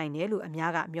နိုင်ရနိုင်တယ်လို့အ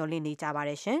များကမျှော်လင့်နေကြပါ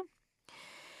တယ်ရှင်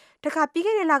တခါပြီး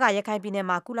ခဲ့တဲ့လကရခိုင်ပြည်နယ်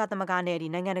မှာကုလသမဂ္ဂနဲ့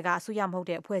နိုင်ငံတကာအစိုးရမဟုတ်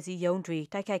တဲ့အဖွဲ့အစည်းရုံးတွေ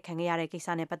တိုက်ခိုက်ခံခဲ့ရတဲ့ကိစ္စ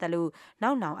နဲ့ပတ်သက်လို့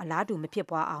နောက်နောင်အလားတူမဖြစ်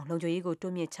ပွားအောင်လုံခြုံရေးကို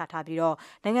တိုးမြင့်ချထားပြီးတော့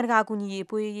နိုင်ငံတကာအကူအညီရေး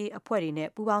အဖွဲ့တွေနဲ့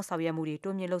ပူးပေါင်းဆောင်ရွက်မှုတွေ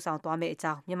တိုးမြင့်လှုပ်ဆောင်သွားမယ့်အ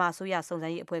ကြောင်းမြန်မာအစိုးရစုံစ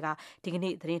မ်းရေးအဖွဲ့ကဒီက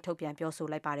နေ့သတင်းထုတ်ပြန်ပြောဆို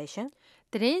လိုက်ပါတယ်ရှင်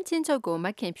။သတင်းချင်းချုပ်ကိုမ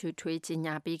ခင်ဖြူထွေးကြီး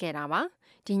ညာပေးခဲ့တာပါ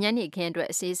။ဒီညနေခင်းအတွက်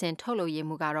အစီအစဉ်ထုတ်လုပ်ရေး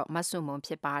မှုကတော့မဆုမွန်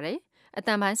ဖြစ်ပါတယ်။အတ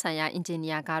န်ပိုင်းဆိုင်ရာအင်ဂျင်နီ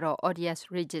ယာကတော့ Audius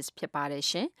Regis ဖြစ်ပါတယ်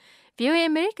ရှင်။ VOA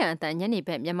American အတန်ညနေဘ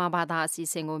က်မြန်မာဘာသာအစီ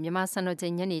အစဉ်ကိုမြန်မာစံတော်ချိ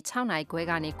န်ညနေ6နာရီခွဲ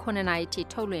ကနေ9နာရီအထိ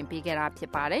ထုတ်လွှင့်ပေးခဲ့တာဖြ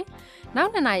စ်ပါတယ်။နော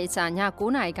က်2နာရီကြာည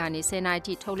9နာရီကနေ10နာရီအ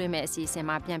ထိထုတ်လွှင့်မဲ့အစီအစဉ်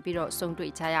မှာပြန်ပြီးတော့ဆုံ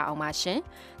တွေ့ကြရအောင်ပါရှင်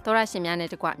။သောရရှင်များနဲ့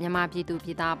တကွမြန်မာပြည်သူပြ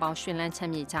ည်သားအပေါင်းရှင်လန်းချ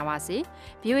မ်းမြေ့ကြပါစေ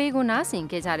။ VOA ကိုနားဆင်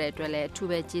ကြတဲ့အတွက်လည်းအထူး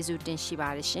ပဲကျေးဇူးတင်ရှိပါ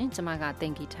တယ်ရှင်။ကျွန်မကတ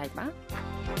င်ကြထိုက်ပါ။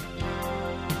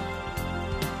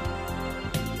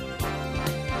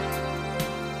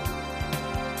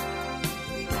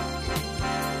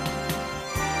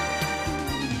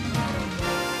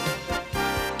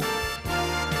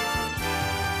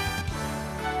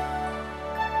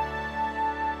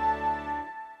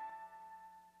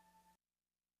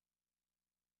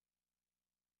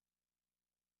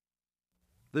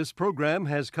 This program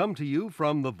has come to you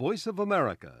from the Voice of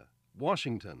America,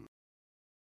 Washington.